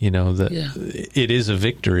 Yes. It is a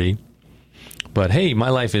victory, but hey, my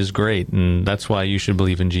life is great, and that's why you should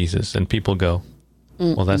believe in Jesus. And people go,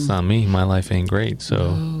 well, that's not me. My life ain't great.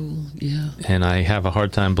 So, yeah. And I have a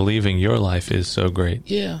hard time believing your life is so great.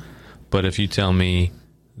 Yeah. But if you tell me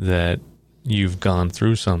that you've gone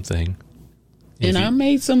through something, and I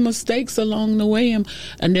made some mistakes along the way, and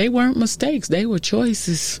they weren't mistakes. They were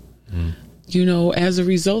choices. You know, as a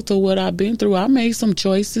result of what I've been through, I made some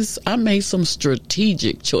choices. I made some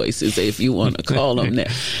strategic choices, if you want to call them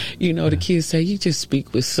that. You know, the kids say, you just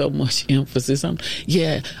speak with so much emphasis.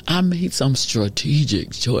 I made some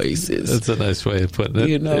strategic choices. That's a nice way of putting it.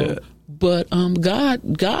 You know, yeah. But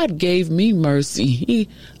God gave me mercy. He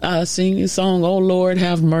sing his song, "Oh Lord,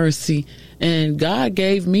 have mercy," and God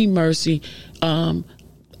gave me mercy.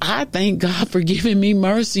 I thank God for giving me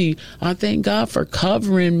mercy. I thank God for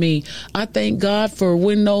covering me. I thank God for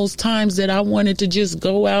when those times that I wanted to just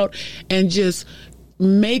go out and just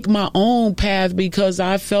make my own path because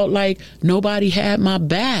I felt like nobody had my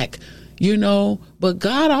back, you know, but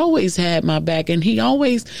God always had my back, and he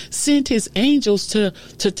always sent his angels to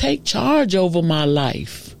take charge over my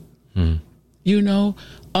life. You know,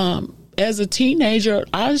 as a teenager,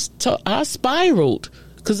 I spiraled.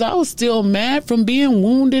 Because I was still mad from being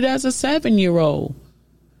wounded as a 7-year-old.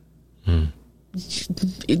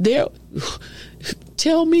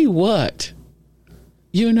 Tell me what,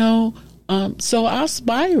 you know? So I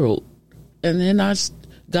spiraled. And then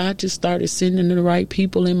God just started sending the right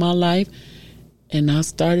people in my life. And I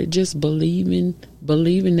started just believing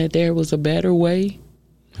that there was a better way.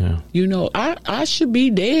 Yeah. You know, I should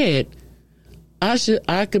be dead.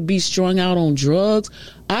 I could be strung out on drugs.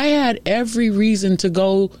 I had every reason to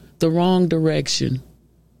go the wrong direction.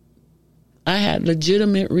 I had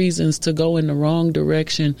legitimate reasons to go in the wrong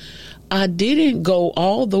direction. I didn't go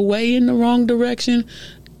all the way in the wrong direction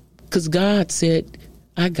because God said,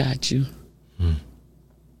 I got you.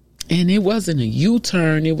 And it wasn't a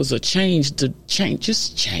U-turn. It was a change.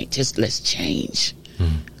 Just let's change.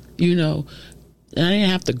 You know, I didn't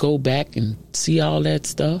have to go back and see all that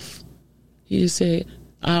stuff. He just said,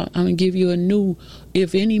 I'm going to give you a new,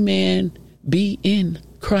 if any man be in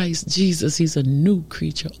Christ Jesus, he's a new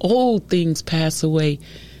creature. Old things pass away.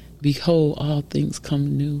 Behold, all things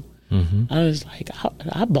come new. I was like,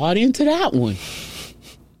 I bought into that one.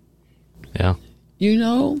 Yeah. You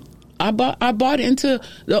know, I bought into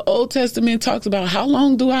the Old Testament talks about how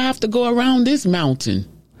long do I have to go around this mountain?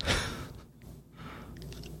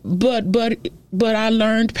 But I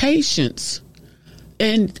learned patience.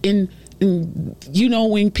 And you know,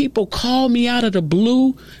 when people call me out of the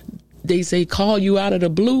blue, they say call you out of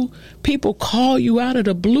the blue. People call you out of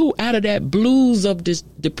the blue, out of that blues of this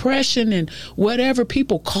depression and whatever.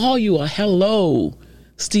 People call you a hello.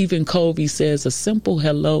 Stephen Covey says a simple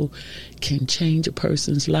hello can change a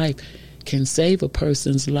person's life, can save a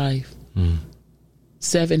person's life.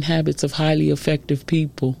 7 Habits of Highly Effective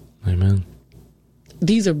People. Amen.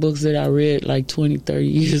 These are books that I read like 20, 30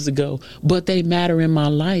 years ago, but they matter in my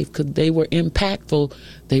life because they were impactful.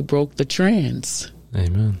 They broke the trance.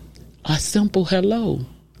 Amen. A simple hello.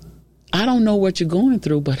 I don't know what you're going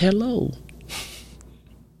through, but hello.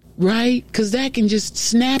 Right? Because that can just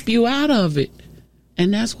snap you out of it.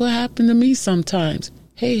 And that's what happened to me sometimes.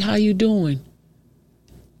 Hey, how you doing?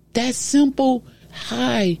 That simple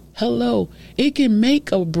hi, hello, it can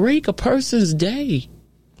make or break a person's day.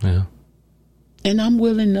 Yeah. And I'm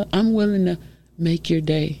willing to make your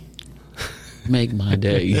day. Make my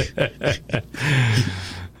day.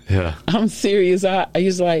 Yeah. I'm serious. I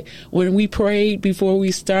was like, when we prayed before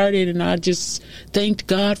we started, and I just thanked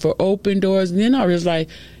God for open doors. And then I was like,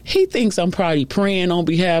 he thinks I'm probably praying on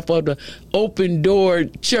behalf of the Open Door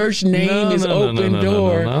church name is Open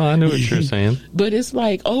Door. No, I knew what you were saying. But it's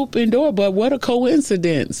like Open Door, but what a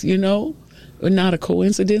coincidence, you know? Not a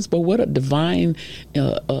coincidence, but what a divine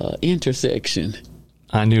intersection.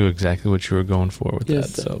 I knew exactly what you were going for with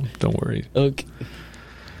Yes, that, so don't worry. Okay.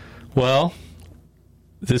 Well,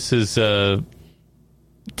 this is a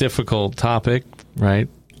difficult topic, right?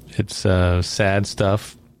 It's sad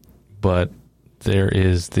stuff, but there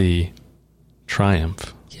is the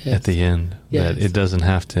triumph at the end, that it doesn't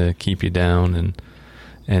have to keep you down,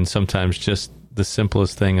 and sometimes just the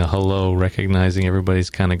simplest thing, a hello, recognizing everybody's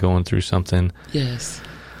kind of going through something. Yes.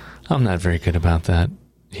 I'm not very good about that.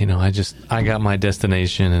 You know, I got my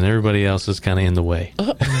destination and everybody else is kind of in the way.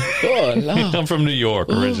 Oh, Lord. I'm from New York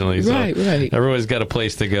originally, so right. everybody's got a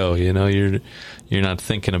place to go. You know, you're not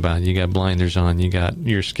thinking about it. You got blinders on, you got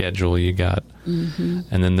your schedule, you got, and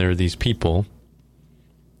then there are these people,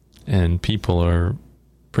 and people are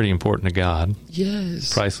pretty important to God.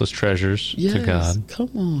 Yes. Priceless treasures to God.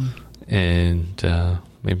 Come on. And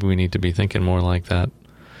maybe we need to be thinking more like that.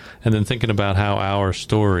 And then thinking about how our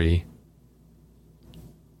story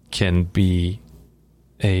can be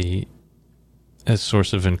a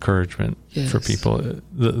source of encouragement for people.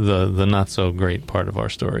 The not so great part of our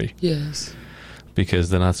story. Yes. Because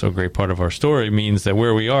the not so great part of our story means that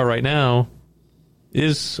where we are right now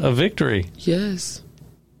is a victory. Yes.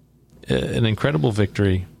 An incredible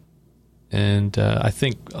victory. And I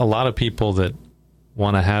think a lot of people that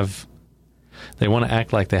want to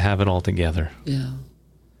act like they have it all together. Yeah.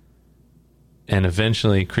 And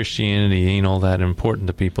eventually Christianity ain't all that important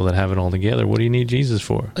to people that have it all together. What do you need Jesus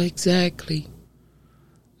for? Exactly.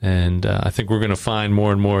 And I think we're going to find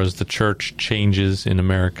more and more as the church changes in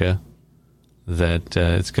America that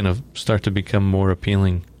it's going to start to become more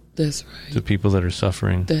appealing. That's right. To people that are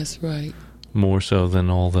suffering. That's right. More so than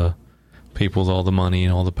all the people with all the money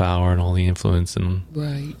and all the power and all the influence and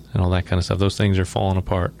right. And all that kind of stuff. Those things are falling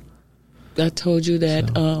apart. I told you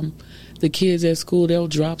that the kids at school, they'll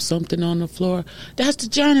drop something on the floor. That's the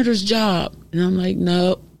janitor's job. And I'm like,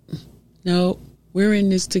 no, we're in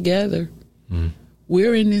this together. Mm.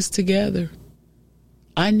 We're in this together.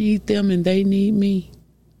 I need them and they need me.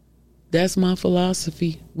 That's my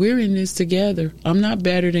philosophy. We're in this together. I'm not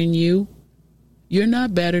better than you. You're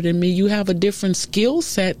not better than me. You have a different skill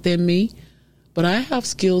set than me, but I have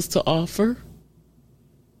skills to offer.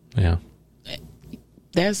 Yeah.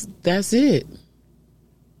 That's it.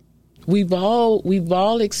 We've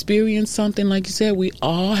all experienced something, like you said. We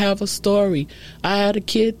all have a story. I had a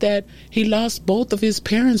kid that he lost both of his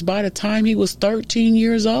parents by the time he was 13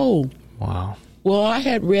 years old. Wow. Well, I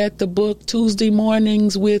had read the book Tuesday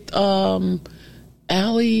Mornings with Allie,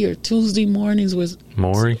 or Tuesday Mornings with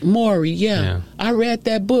Maury, yeah. I read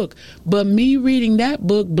that book. But me reading that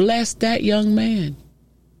book blessed that young man.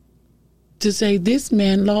 To say this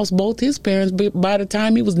man lost both his parents by the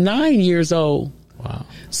time he was 9 years old. Wow.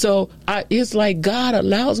 So it's like God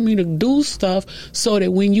allows me to do stuff so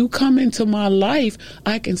that when you come into my life,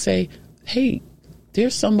 I can say, hey,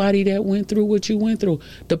 there's somebody that went through what you went through.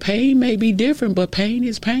 The pain may be different, but pain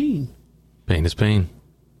is pain. Pain is pain.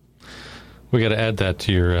 We got to add that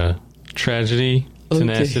to your tragedy,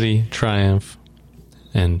 tenacity, triumph,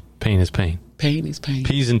 and pain is pain. Pain is pain.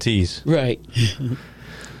 P's and T's. Right.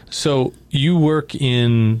 So you work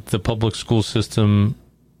in the public school system.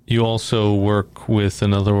 You also work with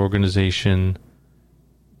another organization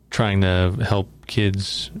trying to help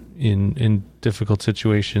kids in difficult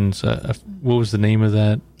situations. What was the name of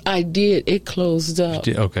that? I did. It closed up.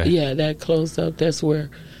 Okay. Yeah, that closed up. That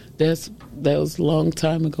was a long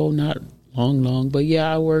time ago, not long. But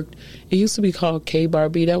yeah, I worked. It used to be called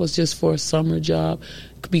K-Bar-B. That was just for a summer job,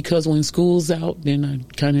 because when school's out, then I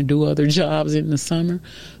kind of do other jobs in the summer.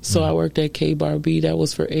 So I worked at K-Bar-B. That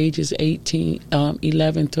was for ages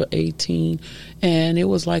 11 to 18. And it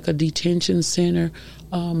was like a detention center.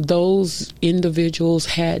 Those individuals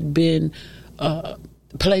had been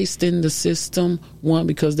placed in the system, one,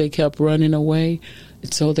 because they kept running away.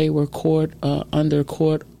 So they were under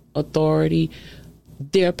court authority.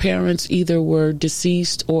 Their parents either were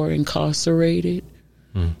deceased or incarcerated.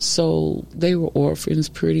 So they were orphans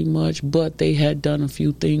pretty much, but they had done a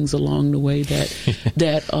few things along the way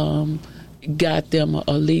that got them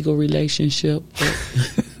a legal relationship.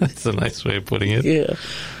 That's a nice way of putting it. Yeah.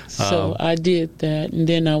 So I did that, and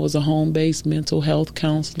then I was a home-based mental health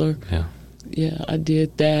counselor. Yeah, I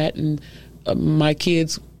did that, and my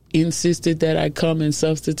kids insisted that I come and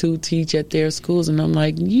substitute teach at their schools, and I'm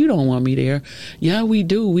like, you don't want me there. Yeah, we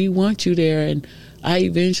do. We want you there. And I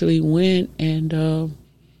eventually went, and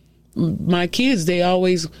my kids, they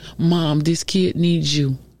always, Mom, this kid needs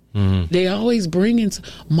you. Mm-hmm. They always bring in,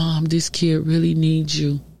 Mom, this kid really needs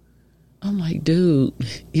you. I'm like, dude,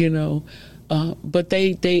 but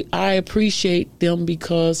I appreciate them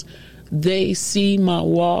because they see my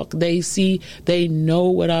walk. They know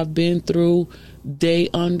what I've been through. They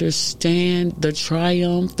understand the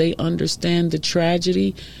triumph. They understand the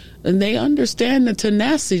tragedy, and they understand the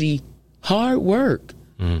tenacity, hard work,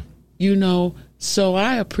 So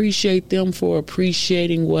I appreciate them for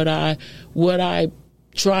appreciating what I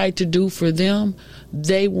tried to do for them.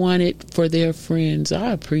 They want it for their friends.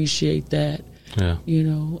 I appreciate that. Yeah.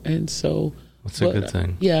 And so that's a good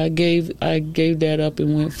thing. Yeah, I gave that up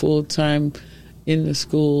and went full time in the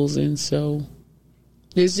schools, and so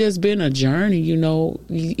it's just been a journey,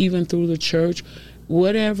 even through the church.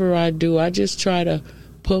 Whatever I do, I just try to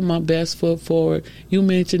put my best foot forward. You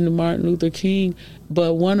mentioned the Martin Luther King,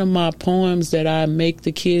 but one of my poems that I make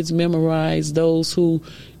the kids memorize, those who,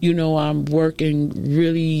 I'm working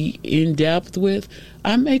really in depth with,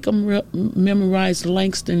 I make them memorize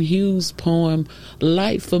Langston Hughes' poem,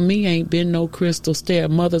 Life for Me Ain't Been No Crystal Stair.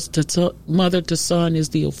 Mother to Son is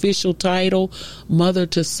the official title, Mother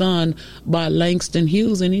to Son by Langston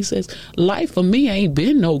Hughes. And he says, life for me ain't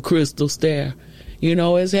been no crystal stair. You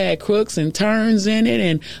know, it's had crooks and turns in it,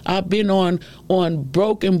 and I've been on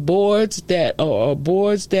broken boards that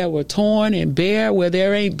were torn and bare where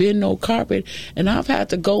there ain't been no carpet, and I've had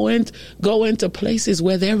to go into places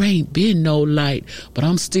where there ain't been no light, but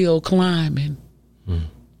I'm still climbing.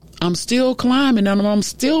 I'm still climbing, and I'm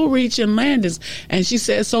still reaching landings. And she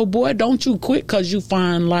said, so boy, don't you quit because you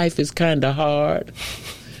find life is kind of hard.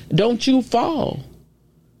 Don't you fall,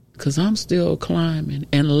 because I'm still climbing.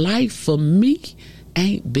 And life for me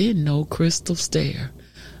ain't been no crystal stair.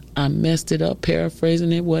 I messed it up,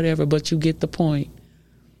 paraphrasing it, whatever, but you get the point.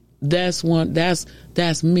 That's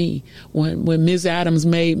me. When Ms. Adams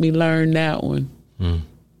made me learn that one.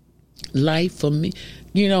 Life for me,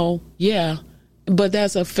 you know, yeah. But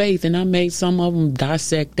that's a faith, and I made some of them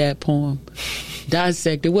dissect that poem.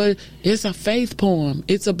 Dissect it. Well, it's a faith poem.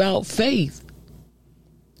 It's about faith.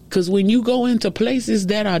 Because when you go into places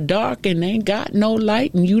that are dark and ain't got no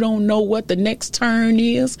light, and you don't know what the next turn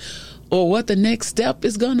is or what the next step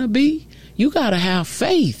is going to be, you got to have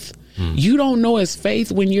faith. You don't know it's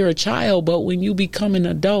faith when you're a child, but when you become an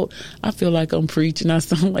adult, I feel like I'm preaching. I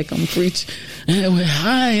sound like I'm preaching.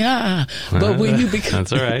 But when you become,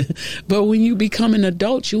 that's all right. But when you become an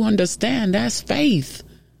adult, you understand that's faith.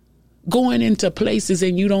 Going into places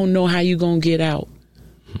and you don't know how you're going to get out.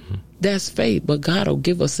 That's faith, but God will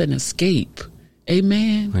give us an escape.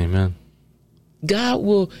 Amen. Amen. God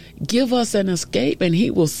will give us an escape, and he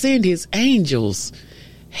will send his angels.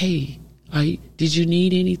 Hey, did you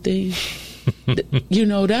need anything? You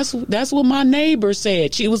know, that's what my neighbor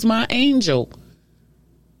said. She was my angel.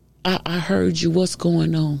 I heard you. What's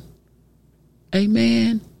going on?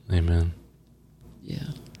 Amen. Amen. Yeah.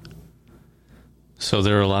 So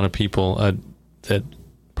there are a lot of people that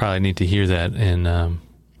probably need to hear that, and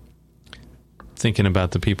thinking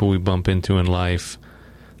about the people we bump into in life.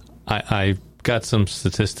 I got some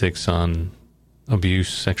statistics on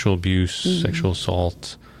abuse, sexual abuse, sexual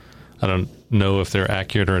assault. I don't know if they're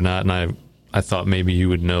accurate or not, and I thought maybe you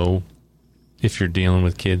would know if you're dealing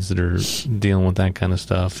with kids that are dealing with that kind of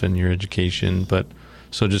stuff in your education. But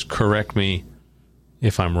so just correct me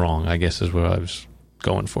if I'm wrong, I guess is what I was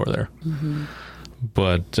going for there.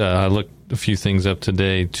 But I looked a few things up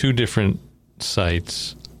today. 2 different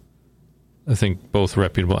sites, I think both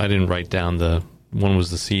reputable. I didn't write down one was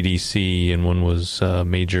the CDC and one was a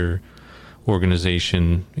major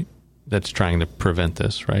organization that's trying to prevent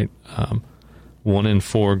this, right? 1 in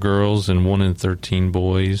 4 girls and 1 in 13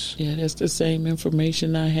 boys. Yeah, that's the same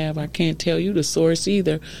information I have. I can't tell you the source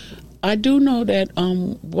either. I do know that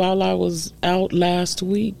while I was out last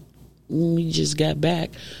week, when we just got back,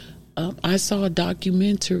 I saw a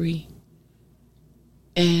documentary,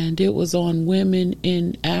 and it was on women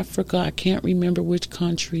in Africa. I can't remember which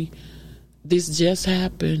country. This just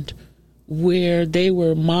happened, where they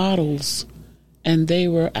were models, and they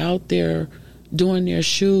were out there doing their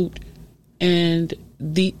shoot, and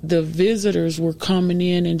the visitors were coming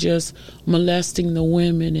in and just molesting the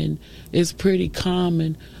women, and it's pretty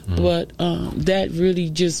common. But that really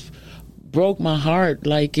just broke my heart.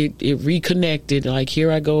 Like it reconnected. Like,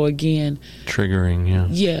 here I go again. Triggering, yeah.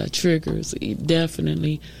 Yeah, triggers,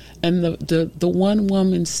 definitely. And the one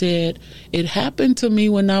woman said, it happened to me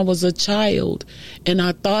when I was a child, and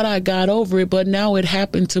I thought I got over it, but now it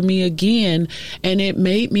happened to me again, and it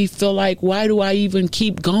made me feel like, why do I even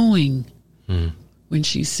keep going? When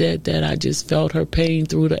she said that, I just felt her pain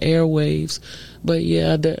through the airwaves. But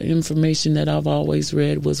yeah, the information that I've always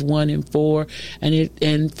read was 1 in 4,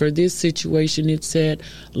 and for this situation, it said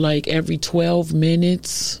like every 12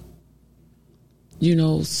 minutes. You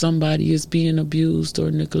know, somebody is being abused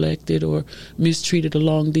or neglected or mistreated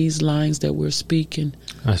along these lines that we're speaking.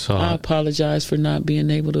 I apologize for not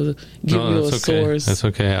being able to give you a source. That's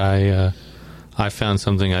okay. I found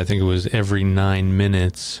something. I think it was every 9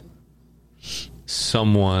 minutes,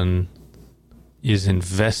 someone is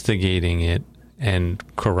investigating it and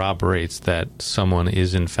corroborates that someone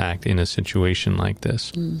is in fact in a situation like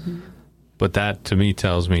this. But that, to me,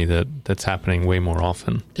 tells me that that's happening way more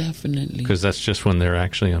often. Definitely. Because that's just when they're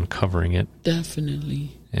actually uncovering it.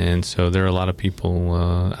 Definitely. And so there are a lot of people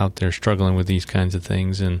out there struggling with these kinds of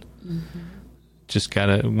things, and just got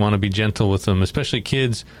to want to be gentle with them, especially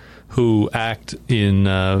kids who act in,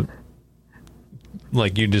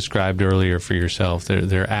 like you described earlier for yourself,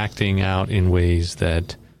 they're acting out in ways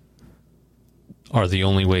that are the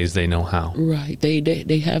only ways they know how. Right.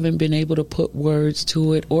 They haven't been able to put words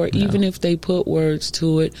to it, or even if they put words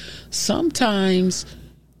to it, sometimes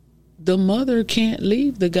the mother can't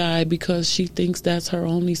leave the guy because she thinks that's her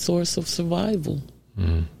only source of survival.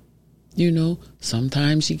 You know,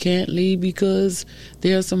 sometimes she can't leave because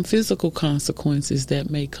there are some physical consequences that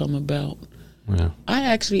may come about. Yeah. I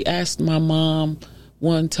actually asked my mom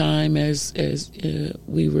one time as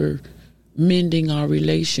we were mending our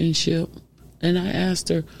relationship, and I asked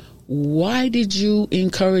her, why did you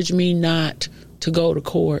encourage me not to go to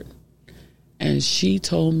court? And she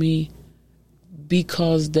told me,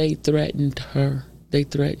 because they threatened her.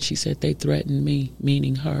 She said they threatened me,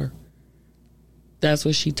 meaning her. That's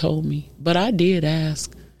what she told me. But I did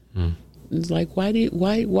ask. It's like, why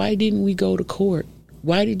didn't we go to court?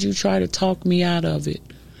 Why did you try to talk me out of it?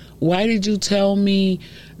 Why did you tell me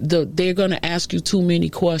they're going to ask you too many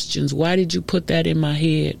questions? Why did you put that in my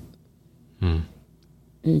head?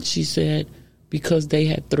 And she said, because they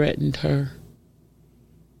had threatened her.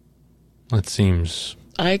 That seems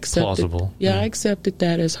plausible. Yeah, I accepted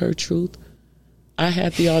that as her truth. I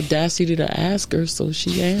had the audacity to ask her, so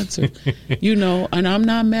she answered. And I'm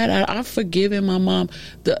not mad. I've forgiven my mom.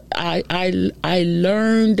 I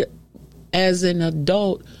learned as an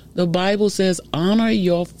adult, the Bible says, honor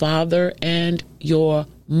your father and your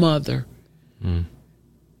mother.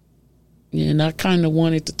 And I kind of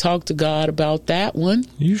wanted to talk to God about that one.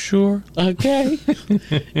 You sure? Okay.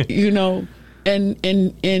 And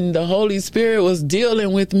the Holy Spirit was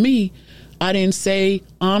dealing with me. I didn't say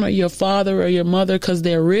honor your father or your mother because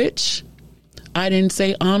they're rich. I didn't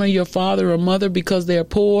say honor your father or mother because they're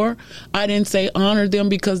poor. I didn't say honor them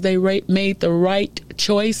because they made the right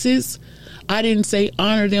choices. I didn't say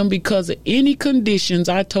honor them because of any conditions.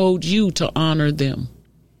 I told you to honor them.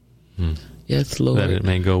 Yes, Lord. That it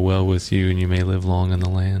may go well with you and you may live long in the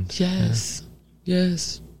land. Yes. Yeah.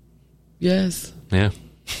 Yes. Yeah.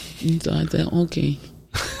 So I said, okay.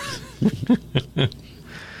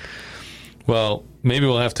 Well, maybe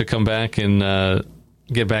we'll have to come back and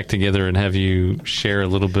get back together and have you share a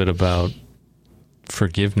little bit about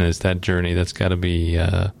forgiveness, that journey. That's got to be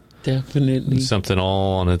definitely something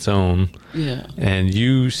all on its own. Yeah. And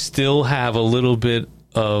you still have a little bit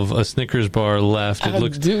of a Snickers bar left. I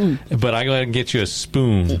do. But I got to get you a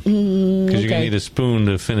spoon because you're going to need a spoon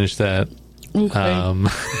to finish that. Okay.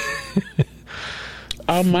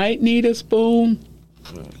 I might need a spoon.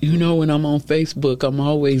 When I'm on Facebook, I'm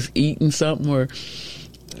always eating something or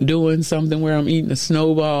doing something where I'm eating a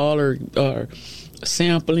snowball or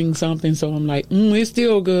sampling something. So I'm like, it's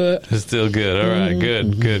still good. It's still good. All right,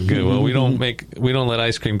 good. Well, we don't let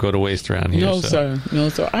ice cream go to waste around here. No, sir.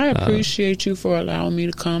 I appreciate you for allowing me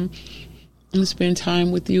to come and spend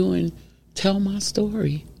time with you and tell my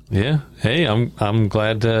story. Yeah. Hey, I'm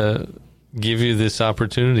glad to give you this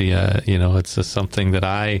opportunity. It's something that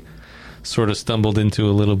I sort of stumbled into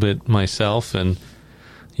a little bit myself, and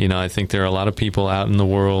I think there are a lot of people out in the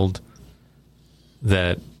world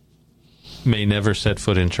that may never set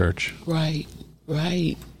foot in church. Right.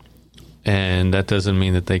 And that doesn't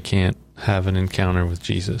mean that they can't have an encounter with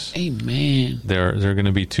Jesus. Amen. There are going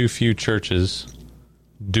to be too few churches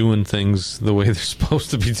doing things the way they're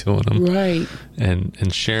supposed to be doing them. Right.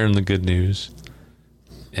 And sharing the good news.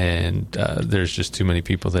 And there's just too many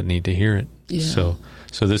people that need to hear it. Yeah.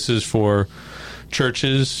 So this is for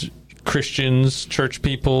churches, Christians, church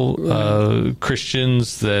people, right.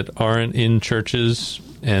 Christians that aren't in churches,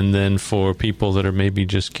 and then for people that are maybe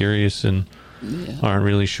just curious and aren't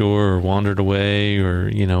really sure or wandered away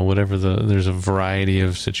or, whatever. There's a variety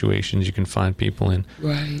of situations you can find people in.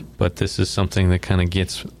 Right. But this is something that kind of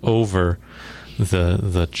gets over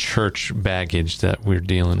the church baggage that we're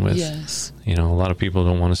dealing with. Yes. A lot of people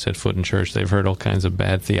don't want to set foot in church. They've heard all kinds of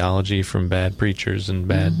bad theology from bad preachers and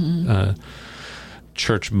bad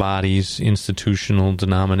church bodies, institutional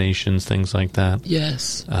denominations, things like that.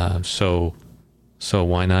 Yes. So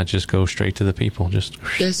why not just go straight to the people?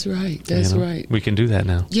 That's right. That's right. We can do that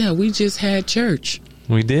now. Yeah, we just had church.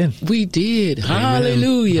 We did. Amen.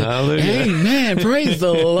 Hallelujah. Amen. Praise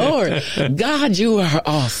the Lord. God, you are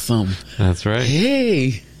awesome. That's right.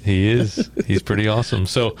 Hey. He is. He's pretty awesome.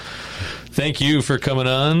 So thank you for coming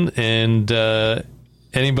on. And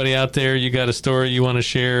anybody out there, you got a story you want to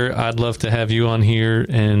share, I'd love to have you on here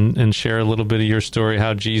and share a little bit of your story,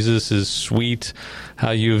 how Jesus is sweet,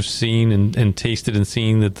 how you have seen and tasted and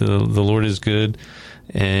seen that the Lord is good.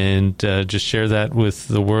 And just share that with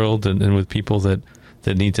the world and with people that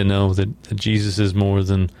need to know that Jesus is more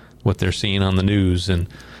than what they're seeing on the news and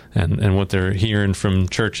what they're hearing from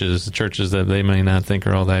churches that they may not think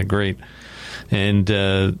are all that great. And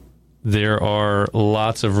there are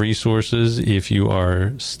lots of resources if you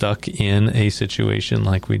are stuck in a situation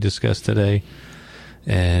like we discussed today.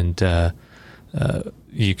 And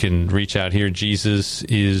you can reach out here,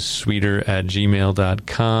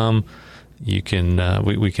 JesusIsSweeter@gmail.com. You can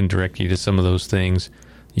we can direct you to some of those things.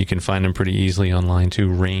 You can find them pretty easily online too.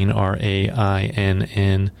 Rainn,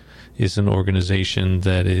 RAINN, is an organization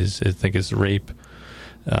that is, I think it's rape,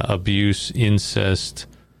 abuse, incest,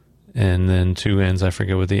 and then two N's. I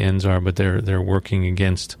forget what the N's are, but they're working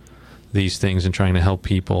against these things and trying to help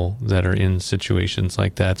people that are in situations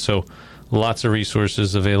like that. So lots of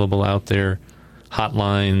resources available out there,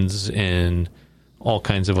 hotlines and all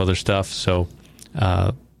kinds of other stuff. So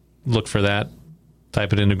look for that.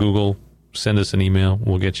 Type it into Google. Send us an email.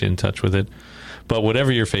 We'll get you in touch with it. But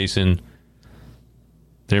whatever you're facing,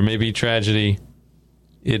 there may be tragedy.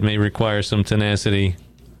 It may require some tenacity,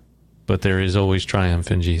 but there is always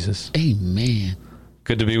triumph in Jesus. Amen.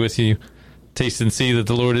 Good to be with you. Taste and see that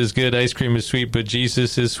the Lord is good. Ice cream is sweet, but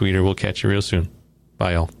Jesus is sweeter. We'll catch you real soon.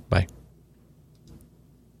 Bye, all. Bye.